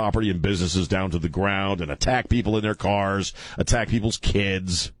people's property and businesses down to the ground and attack people in their cars, attack people's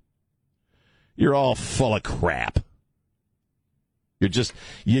kids, you're all full of crap. You just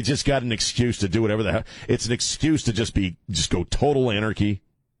got an excuse to do whatever the hell. It's an excuse to just go total anarchy.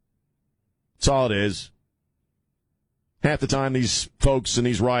 That's all it is. Half the time, these folks in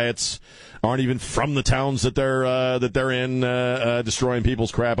these riots aren't even from the towns that they're in, destroying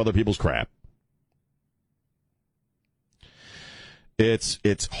people's crap, other people's crap.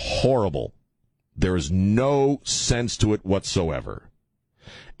 It's horrible. There is no sense to it whatsoever,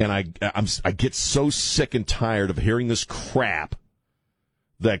 and I get so sick and tired of hearing this crap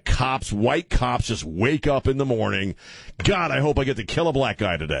that white cops, just wake up in the morning. God, I hope I get to kill a black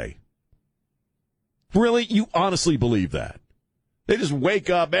guy today. Really? You honestly believe that? They just wake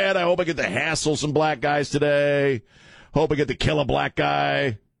up, man, I hope I get to hassle some black guys today. Hope I get to kill a black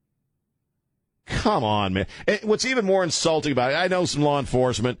guy. Come on, man. And what's even more insulting about it, I know some law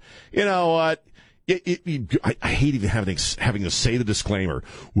enforcement, you know what? I hate even having to say the disclaimer.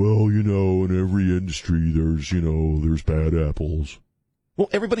 Well, in every industry there's bad apples. Well,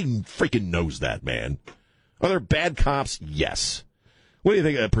 everybody freaking knows that, man. Are there bad cops? Yes. What do you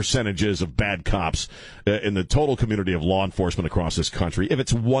think the percentage is of bad cops in the total community of law enforcement across this country? If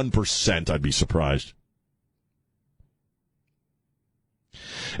it's 1%, I'd be surprised.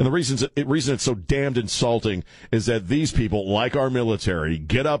 And the reason it's so damned insulting is that these people, like our military,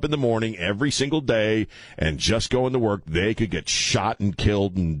 get up in the morning every single day and just go into work. They could get shot and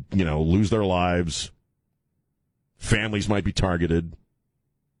killed and, lose their lives. Families might be targeted.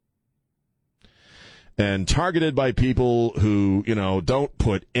 And targeted by people who, don't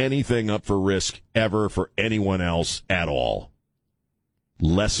put anything up for risk ever for anyone else at all.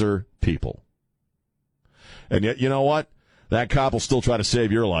 Lesser people. And yet, you know what? That cop will still try to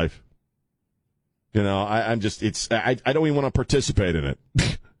save your life. I don't even want to participate in it.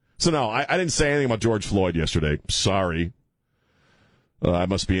 So no, I didn't say anything about George Floyd yesterday. Sorry. I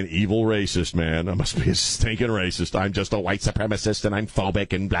must be an evil racist, man. I must be a stinking racist. I'm just a white supremacist and I'm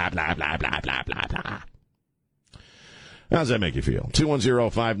phobic and blah, blah, blah, blah, blah, blah, blah. How does that make you feel?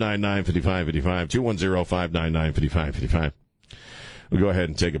 210-599-5555. 210-599-5555. We'll go ahead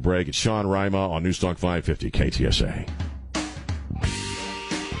and take a break. It's Sean Rima on Newstalk 550 KTSA.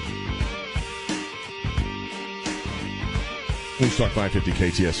 Newstalk 550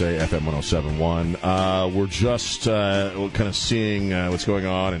 KTSA FM 107.1. We're just kind of seeing what's going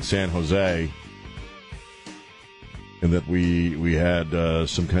on in San Jose, and that we had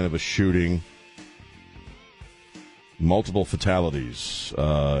some kind of a shooting, multiple fatalities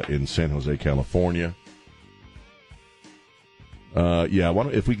in San Jose, California.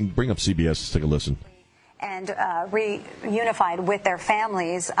 If we can bring up CBS, let's take a listen. And reunified with their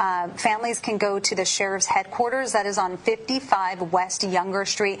families. Families can go to the sheriff's headquarters that is on 55 West Younger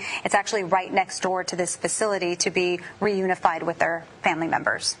Street. It's actually right next door to this facility to be reunified with their family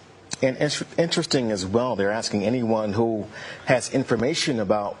members. And interesting as well, they're asking anyone who has information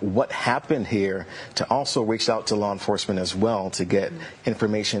about what happened here to also reach out to law enforcement as well to get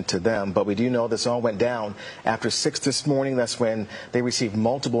information to them. But we do know this all went down after 6 this morning. That's when they received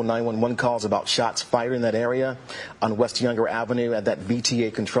multiple 911 calls about shots fired in that area on West Younger Avenue at that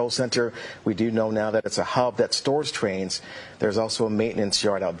VTA control center. We do know now that it's a hub that stores trains. There's also a maintenance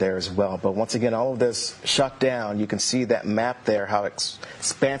yard out there as well. But once again, all of this shut down. You can see that map there, how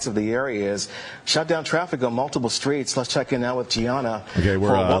expansive the the area is shut down traffic on multiple streets. Let's check in now with Gianna. Okay, for a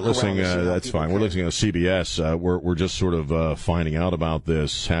we're walk listening. around That's fine. We're listening to CBS. We're just sort of finding out about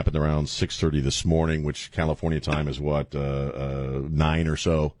this. Happened around 6:30 this morning, which California time is what 9 or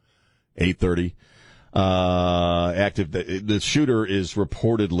so, 8:30. Active. The shooter is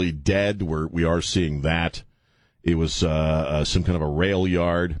reportedly dead. We are seeing that. It was some kind of a rail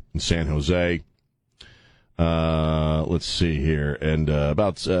yard in San Jose. Let's see here, and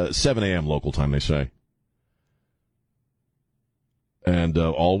about 7 a.m. local time, they say. And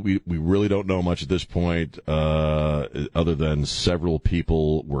we really don't know much at this point, other than several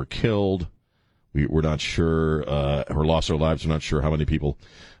people were killed. We're not sure, or lost their lives. We're not sure how many people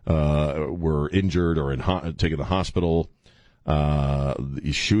were injured or taken to the hospital.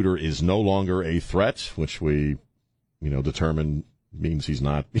 The shooter is no longer a threat, which we, determine means he's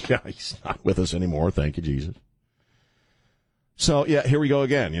not with us anymore. Thank you, Jesus. So, yeah, here we go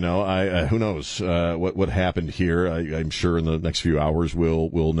again. Who knows what happened here. I'm sure in the next few hours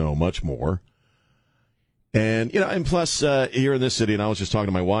we'll know much more. And, and plus, here in this city, and I was just talking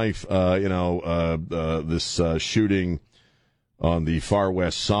to my wife, this shooting on the far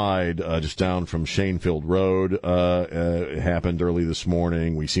west side, just down from Shanefield Road, happened early this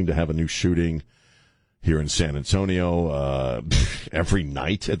morning. We seem to have a new shooting here in San Antonio every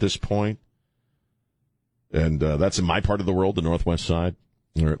night at this point. And that's in my part of the world, the northwest side.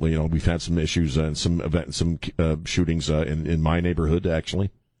 We've had some issues and some shootings in my neighborhood, actually.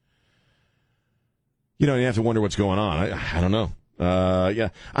 You have to wonder what's going on. I don't know.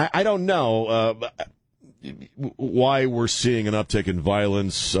 I don't know why we're seeing an uptick in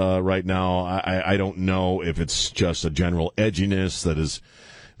violence right now. I don't know if it's just a general edginess that is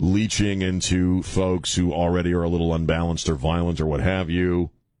leaching into folks who already are a little unbalanced or violent or what have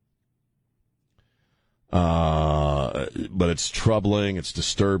you. But it's troubling, it's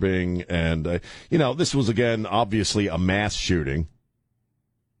disturbing, and, this was, again, obviously a mass shooting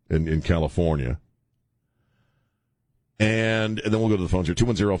in California. And then we'll go to the phones here,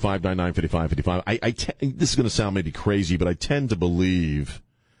 210-599-5555. This is going to sound maybe crazy, but I tend to believe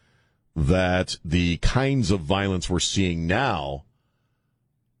that the kinds of violence we're seeing now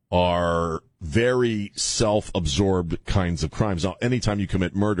are very self-absorbed kinds of crimes. Now, anytime you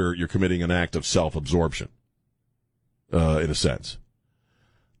commit murder, you're committing an act of self-absorption, in a sense.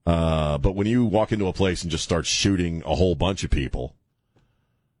 But when you walk into a place and just start shooting a whole bunch of people,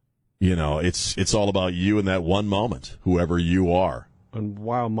 it's all about you in that one moment, whoever you are. And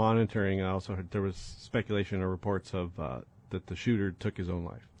while monitoring, I also heard there was speculation or reports of that the shooter took his own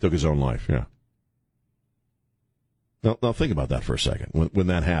life. Took his own life, yeah. Now think about that for a second. When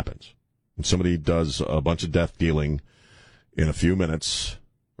that happens, when somebody does a bunch of death dealing in a few minutes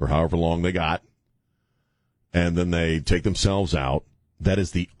or however long they got, and then they take themselves out, that is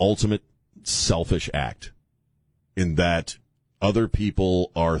the ultimate selfish act, in that other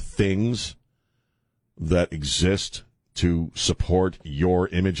people are things that exist to support your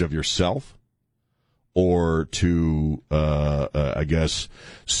image of yourself, or to, I guess,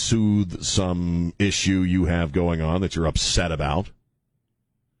 soothe some issue you have going on that you're upset about.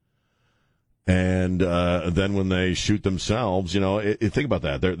 And then when they shoot themselves, think about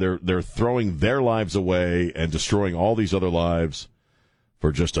that. They're throwing their lives away and destroying all these other lives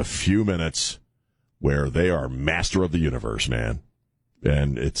for just a few minutes, where they are master of the universe, man.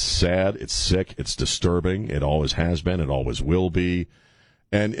 And it's sad, it's sick, it's disturbing. It always has been, it always will be.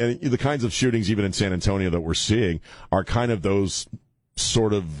 And the kinds of shootings, even in San Antonio, that we're seeing are kind of those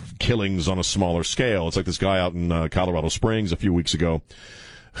sort of killings on a smaller scale. It's like this guy out in Colorado Springs a few weeks ago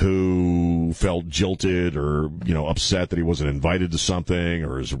who felt jilted or, upset that he wasn't invited to something,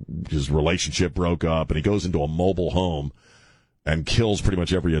 or his relationship broke up, and he goes into a mobile home and kills pretty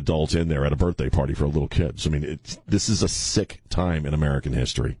much every adult in there at a birthday party for little kids. I mean, this is a sick time in American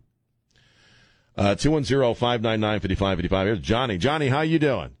history. 210-599-5555. Here's Johnny. Johnny, how you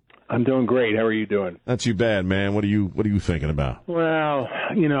doing? I'm doing great. How are you doing? Not too bad, man. What are you thinking about? Well,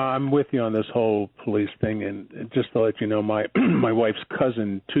 I'm with you on this whole police thing, and just to let you know, my my wife's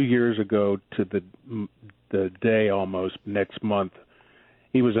cousin 2 years ago to the day almost next month,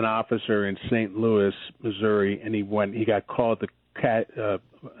 he was an officer in St. Louis, Missouri, and he got called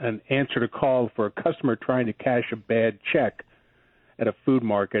and answered a call for a customer trying to cash a bad check at a food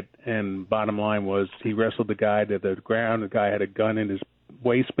market, and bottom line was he wrestled the guy to the ground. The guy had a gun in his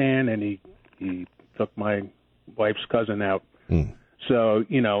waistband, and he took my wife's cousin out. So,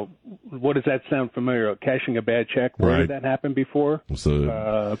 what does that sound familiar? Cashing a bad check? Where did that happen before?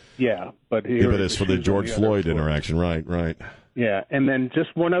 Yeah, but here it is for the George Floyd interaction. Right. Yeah, and then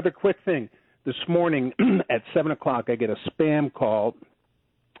just one other quick thing. This morning at 7 o'clock, I get a spam call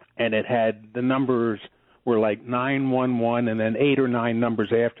and it had the numbers were like 911 and then 8 or 9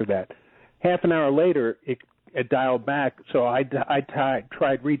 numbers after that. Half an hour later, it dialed back, so I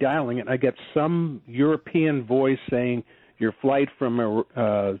tried redialing it. I get some European voice saying your flight from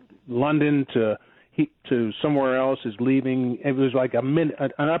London to somewhere else is leaving. It was like an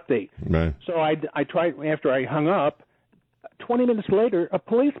update. Right. So I tried, after I hung up, 20 minutes later, a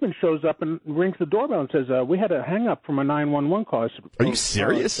policeman shows up and rings the doorbell and says, we had a hang-up from a 911 call. Are you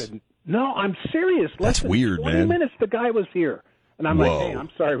serious? No, I'm serious. That's weird, 20 man. minutes the guy was here. And I'm like, hey, I'm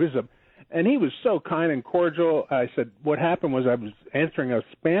sorry. And he was so kind and cordial. I said, what happened was I was answering a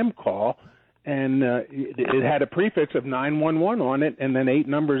spam call, and it had a prefix of 911 on it, and then 8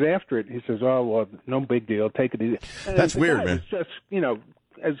 numbers after it. He says, "Oh well, no big deal. Take it easy." And that's weird, man. It's just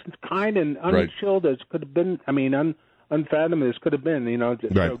as kind and unchilled as could have been. I mean, unfathomable as could have been. So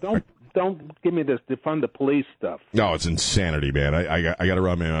don't give me this defund the police stuff. No, it's insanity, man. I got to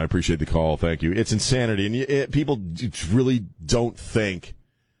run, man. I appreciate the call. Thank you. It's insanity, and people really don't think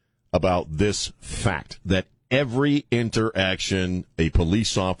about this fact that every interaction a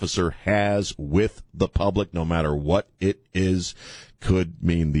police officer has with the public, no matter what it is, could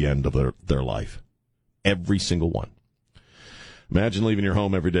mean the end of their life. Every single one. Imagine leaving your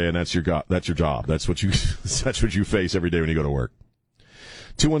home every day and that's your job. That's what you face every day when you go to work.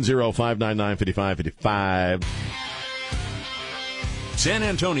 210-599-5555. San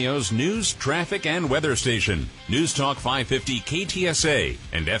Antonio's news, traffic, and weather station. News Talk 550 KTSA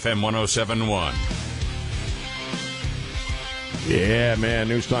and FM 1071. Yeah, man.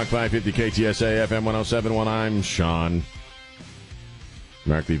 News Talk 550 KTSA, FM 1071. I'm Sean.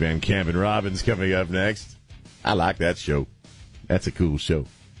 Mark Lee Van Camp and Robbins coming up next. I like that show. That's a cool show.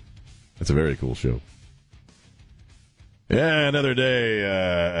 That's a very cool show. Yeah, another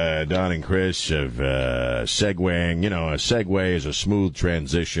day, Don and Chris of segueing. A segue is a smooth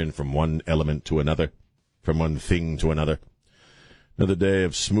transition from one element to another, from one thing to another. Another day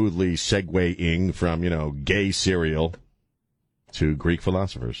of smoothly segueing from, gay cereal to Greek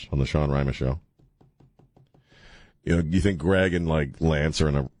philosophers on the Sean Rima Show. You think Greg and Lance are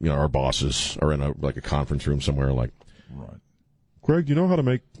in our bosses are in a conference room somewhere right. Greg, you know how to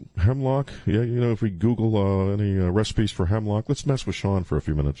make hemlock? Yeah, if we Google any recipes for hemlock, let's mess with Sean for a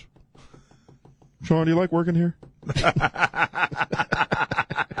few minutes. Sean, do you like working here?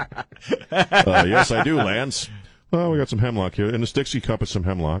 Yes, I do, Lance. Well, we got some hemlock here. In the Stixie cup is some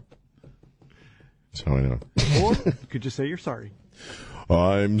hemlock. That's how I know. Or you could just say you're sorry.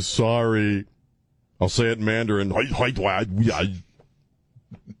 I'm sorry. I'll say it in Mandarin. Can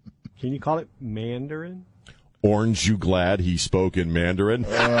you call it Mandarin? Orange you glad he spoke in Mandarin?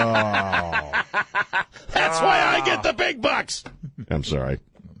 Oh. That's why I get the big bucks. I'm sorry.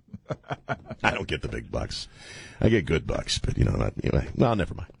 I don't get the big bucks. I get good bucks, but not anyway. No,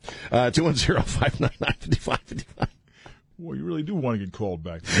 never mind. 210-599-5555. Well, you really do want to get called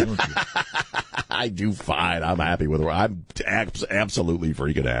back, don't you? I do fine. I'm happy with her. I'm absolutely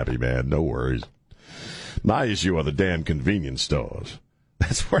freaking happy, man. No worries. My issue are the damn convenience stores.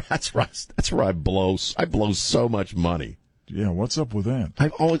 That's where I blow so much money. Yeah, what's up with that?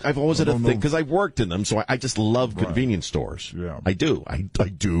 I've always had a thing because I've worked in them, so I just love convenience stores. Yeah, I do.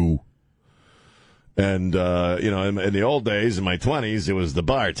 And in the old days, in my 20s, it was the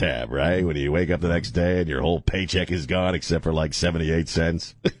bar tab, right? When you wake up the next day and your whole paycheck is gone except for 78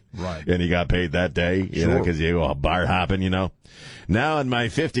 cents, right? And you got paid that day, because you go bar hopping, Now in my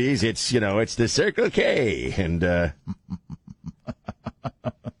 50s, it's the Circle K and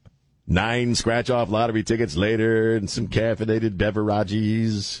 9 scratch-off lottery tickets later and some caffeinated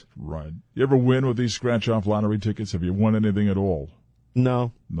beverages. Right. You ever win with these scratch-off lottery tickets? Have you won anything at all?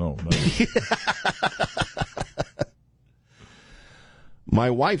 No. No. My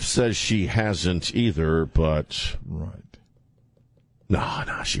wife says she hasn't either, but... Right. No,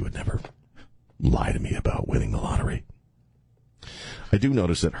 she would never lie to me about winning the lottery. I do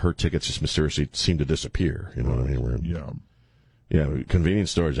notice that her tickets just mysteriously seem to disappear. You know what I mean? Yeah. Yeah,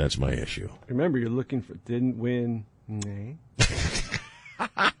 convenience stores, that's my issue. Remember, you're looking for didn't win. Nay.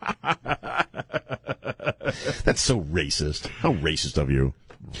 That's so racist. How racist of you.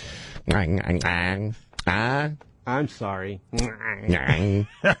 I'm sorry.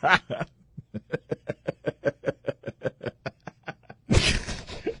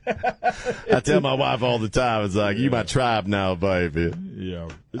 I tell my wife all the time, it's like, you my tribe now, baby. Yeah.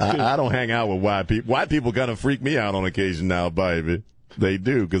 I don't hang out with white people. White people kind of freak me out on occasion now, baby. They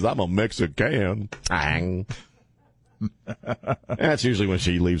do, because I'm a Mexican. That's usually when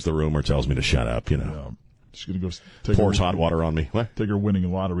she leaves the room or tells me to shut up, Yeah. She's going to go take pours hot water on me. What? Take her winning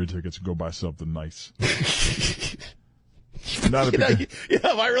lottery tickets and go buy something nice. Not at the, if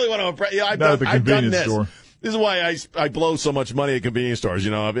I really want to impress, not at the convenience store. This is why I blow so much money at convenience stores.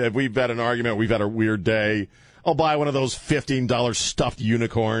 You know, if we've had an argument, we've had a weird day, I'll buy one of those $15 stuffed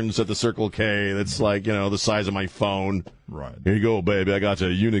unicorns at the Circle K that's like, you know, the size of my phone. Right. Here you go, baby. I got you a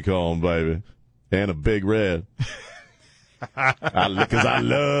unicorn, baby. And a Big Red. Because I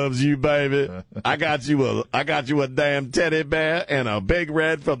loves you, baby. I got you a damn teddy bear and a Big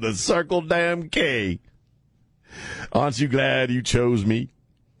Red from the Circle damn K. Aren't you glad you chose me?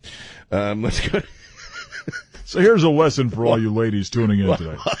 Let's go. So here's a lesson for all you ladies tuning in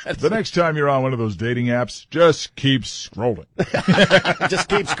today. The next time you're on one of those dating apps, just keep scrolling. Just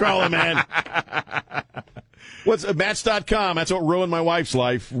keep scrolling, man. What's Match.com? That's what ruined my wife's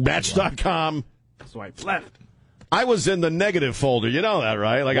life. Match.com. Swipe left. I was in the negative folder. You know that,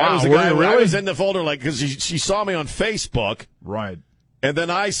 right? Like wow, I was the guy. Really? I was in the folder, like, because she saw me on Facebook. Right. And then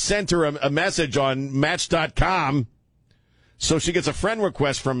I sent her a message on Match.com, so she gets a friend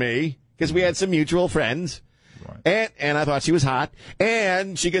request from me because we had some mutual friends. Right. And I thought she was hot.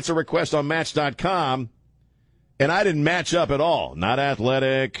 And she gets a request on Match.com, and I didn't match up at all. Not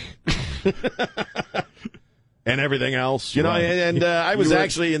athletic. And everything else. You know, right. And I was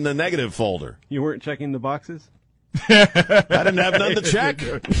actually in the negative folder. You weren't checking the boxes? I didn't have none to check.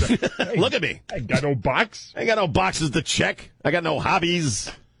 Look at me. I ain't got no box. I ain't got no boxes to check. I got no hobbies.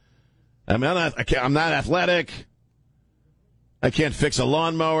 I mean, I'm not athletic. I can't fix a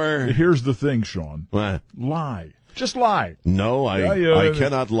lawnmower. Here's the thing, Sean. What? Lie. Just lie. No, I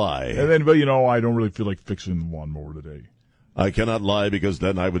cannot lie. And then, but you know, I don't really feel like fixing the lawnmower today. I cannot lie because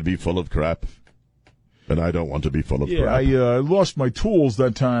then I would be full of crap. And I don't want to be full of crap. I lost my tools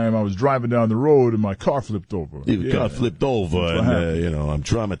that time. I was driving down the road and my car flipped over. Your car flipped over, and you know, I'm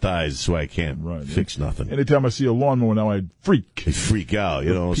traumatized, so I can't fix nothing. Anytime I see a lawnmower now, I'd freak. I freak out,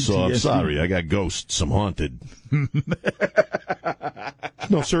 you know. So I'm sorry. I got ghosts. I'm haunted.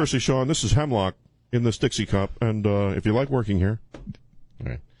 No, seriously, Sean. This is Hemlock in this Dixie cup, and if you like working here, all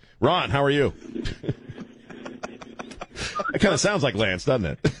right. Ron, how are you? It kind of sounds like Lance, doesn't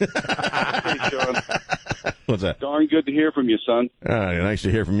it? Hey, Sean. What's that? Darn good to hear from you, son. Nice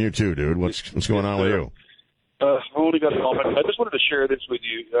to hear from you, too, dude. What's going on with you? I only got a moment. I just wanted to share this with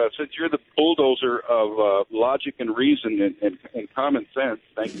you. Since you're the bulldozer of logic and reason and common sense,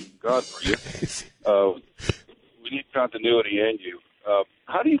 thank God for you. We need continuity in you.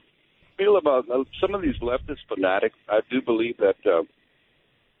 How do you feel about some of these leftist fanatics? I do believe that,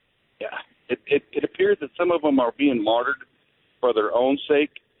 it appears that some of them are being martyred for their own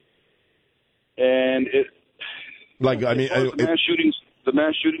sake. And the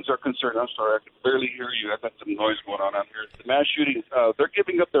mass shootings are concerned. I'm sorry, I can barely hear you. I've got some noise going on out here. The mass shootings, they're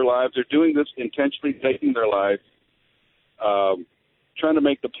giving up their lives. They're doing this intentionally, taking their lives, trying to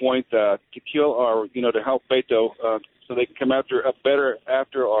make the point that to kill to help Beto, so they can come after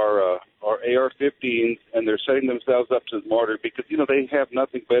our AR-15s, and they're setting themselves up as martyrs because they have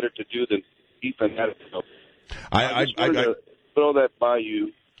nothing better to do than be fanatics. I throw that by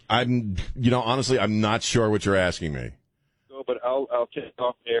you. Honestly, I'm not sure what you're asking me. No, but I'll take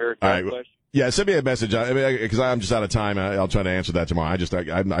off air. All right. Yeah, send me a message because I'm just out of time. I'll try to answer that tomorrow.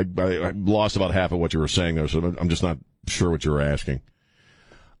 I lost about half of what you were saying there, so I'm just not sure what you were asking.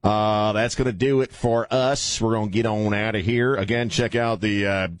 That's going to do it for us. We're going to get on out of here. Again, check out the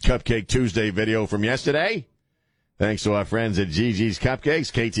Cupcake Tuesday video from yesterday. Thanks to our friends at Gigi's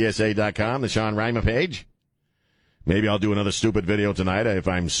Cupcakes, KTSA.com, the Sean Rima page. Maybe I'll do another stupid video tonight if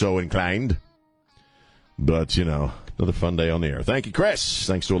I'm so inclined. But, another fun day on the air. Thank you, Chris.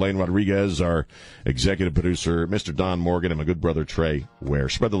 Thanks to Elaine Rodriguez, our executive producer, Mr. Don Morgan, and my good brother, Trey Ware.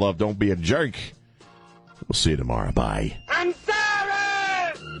 Spread the love. Don't be a jerk. We'll see you tomorrow. Bye. I'm sorry!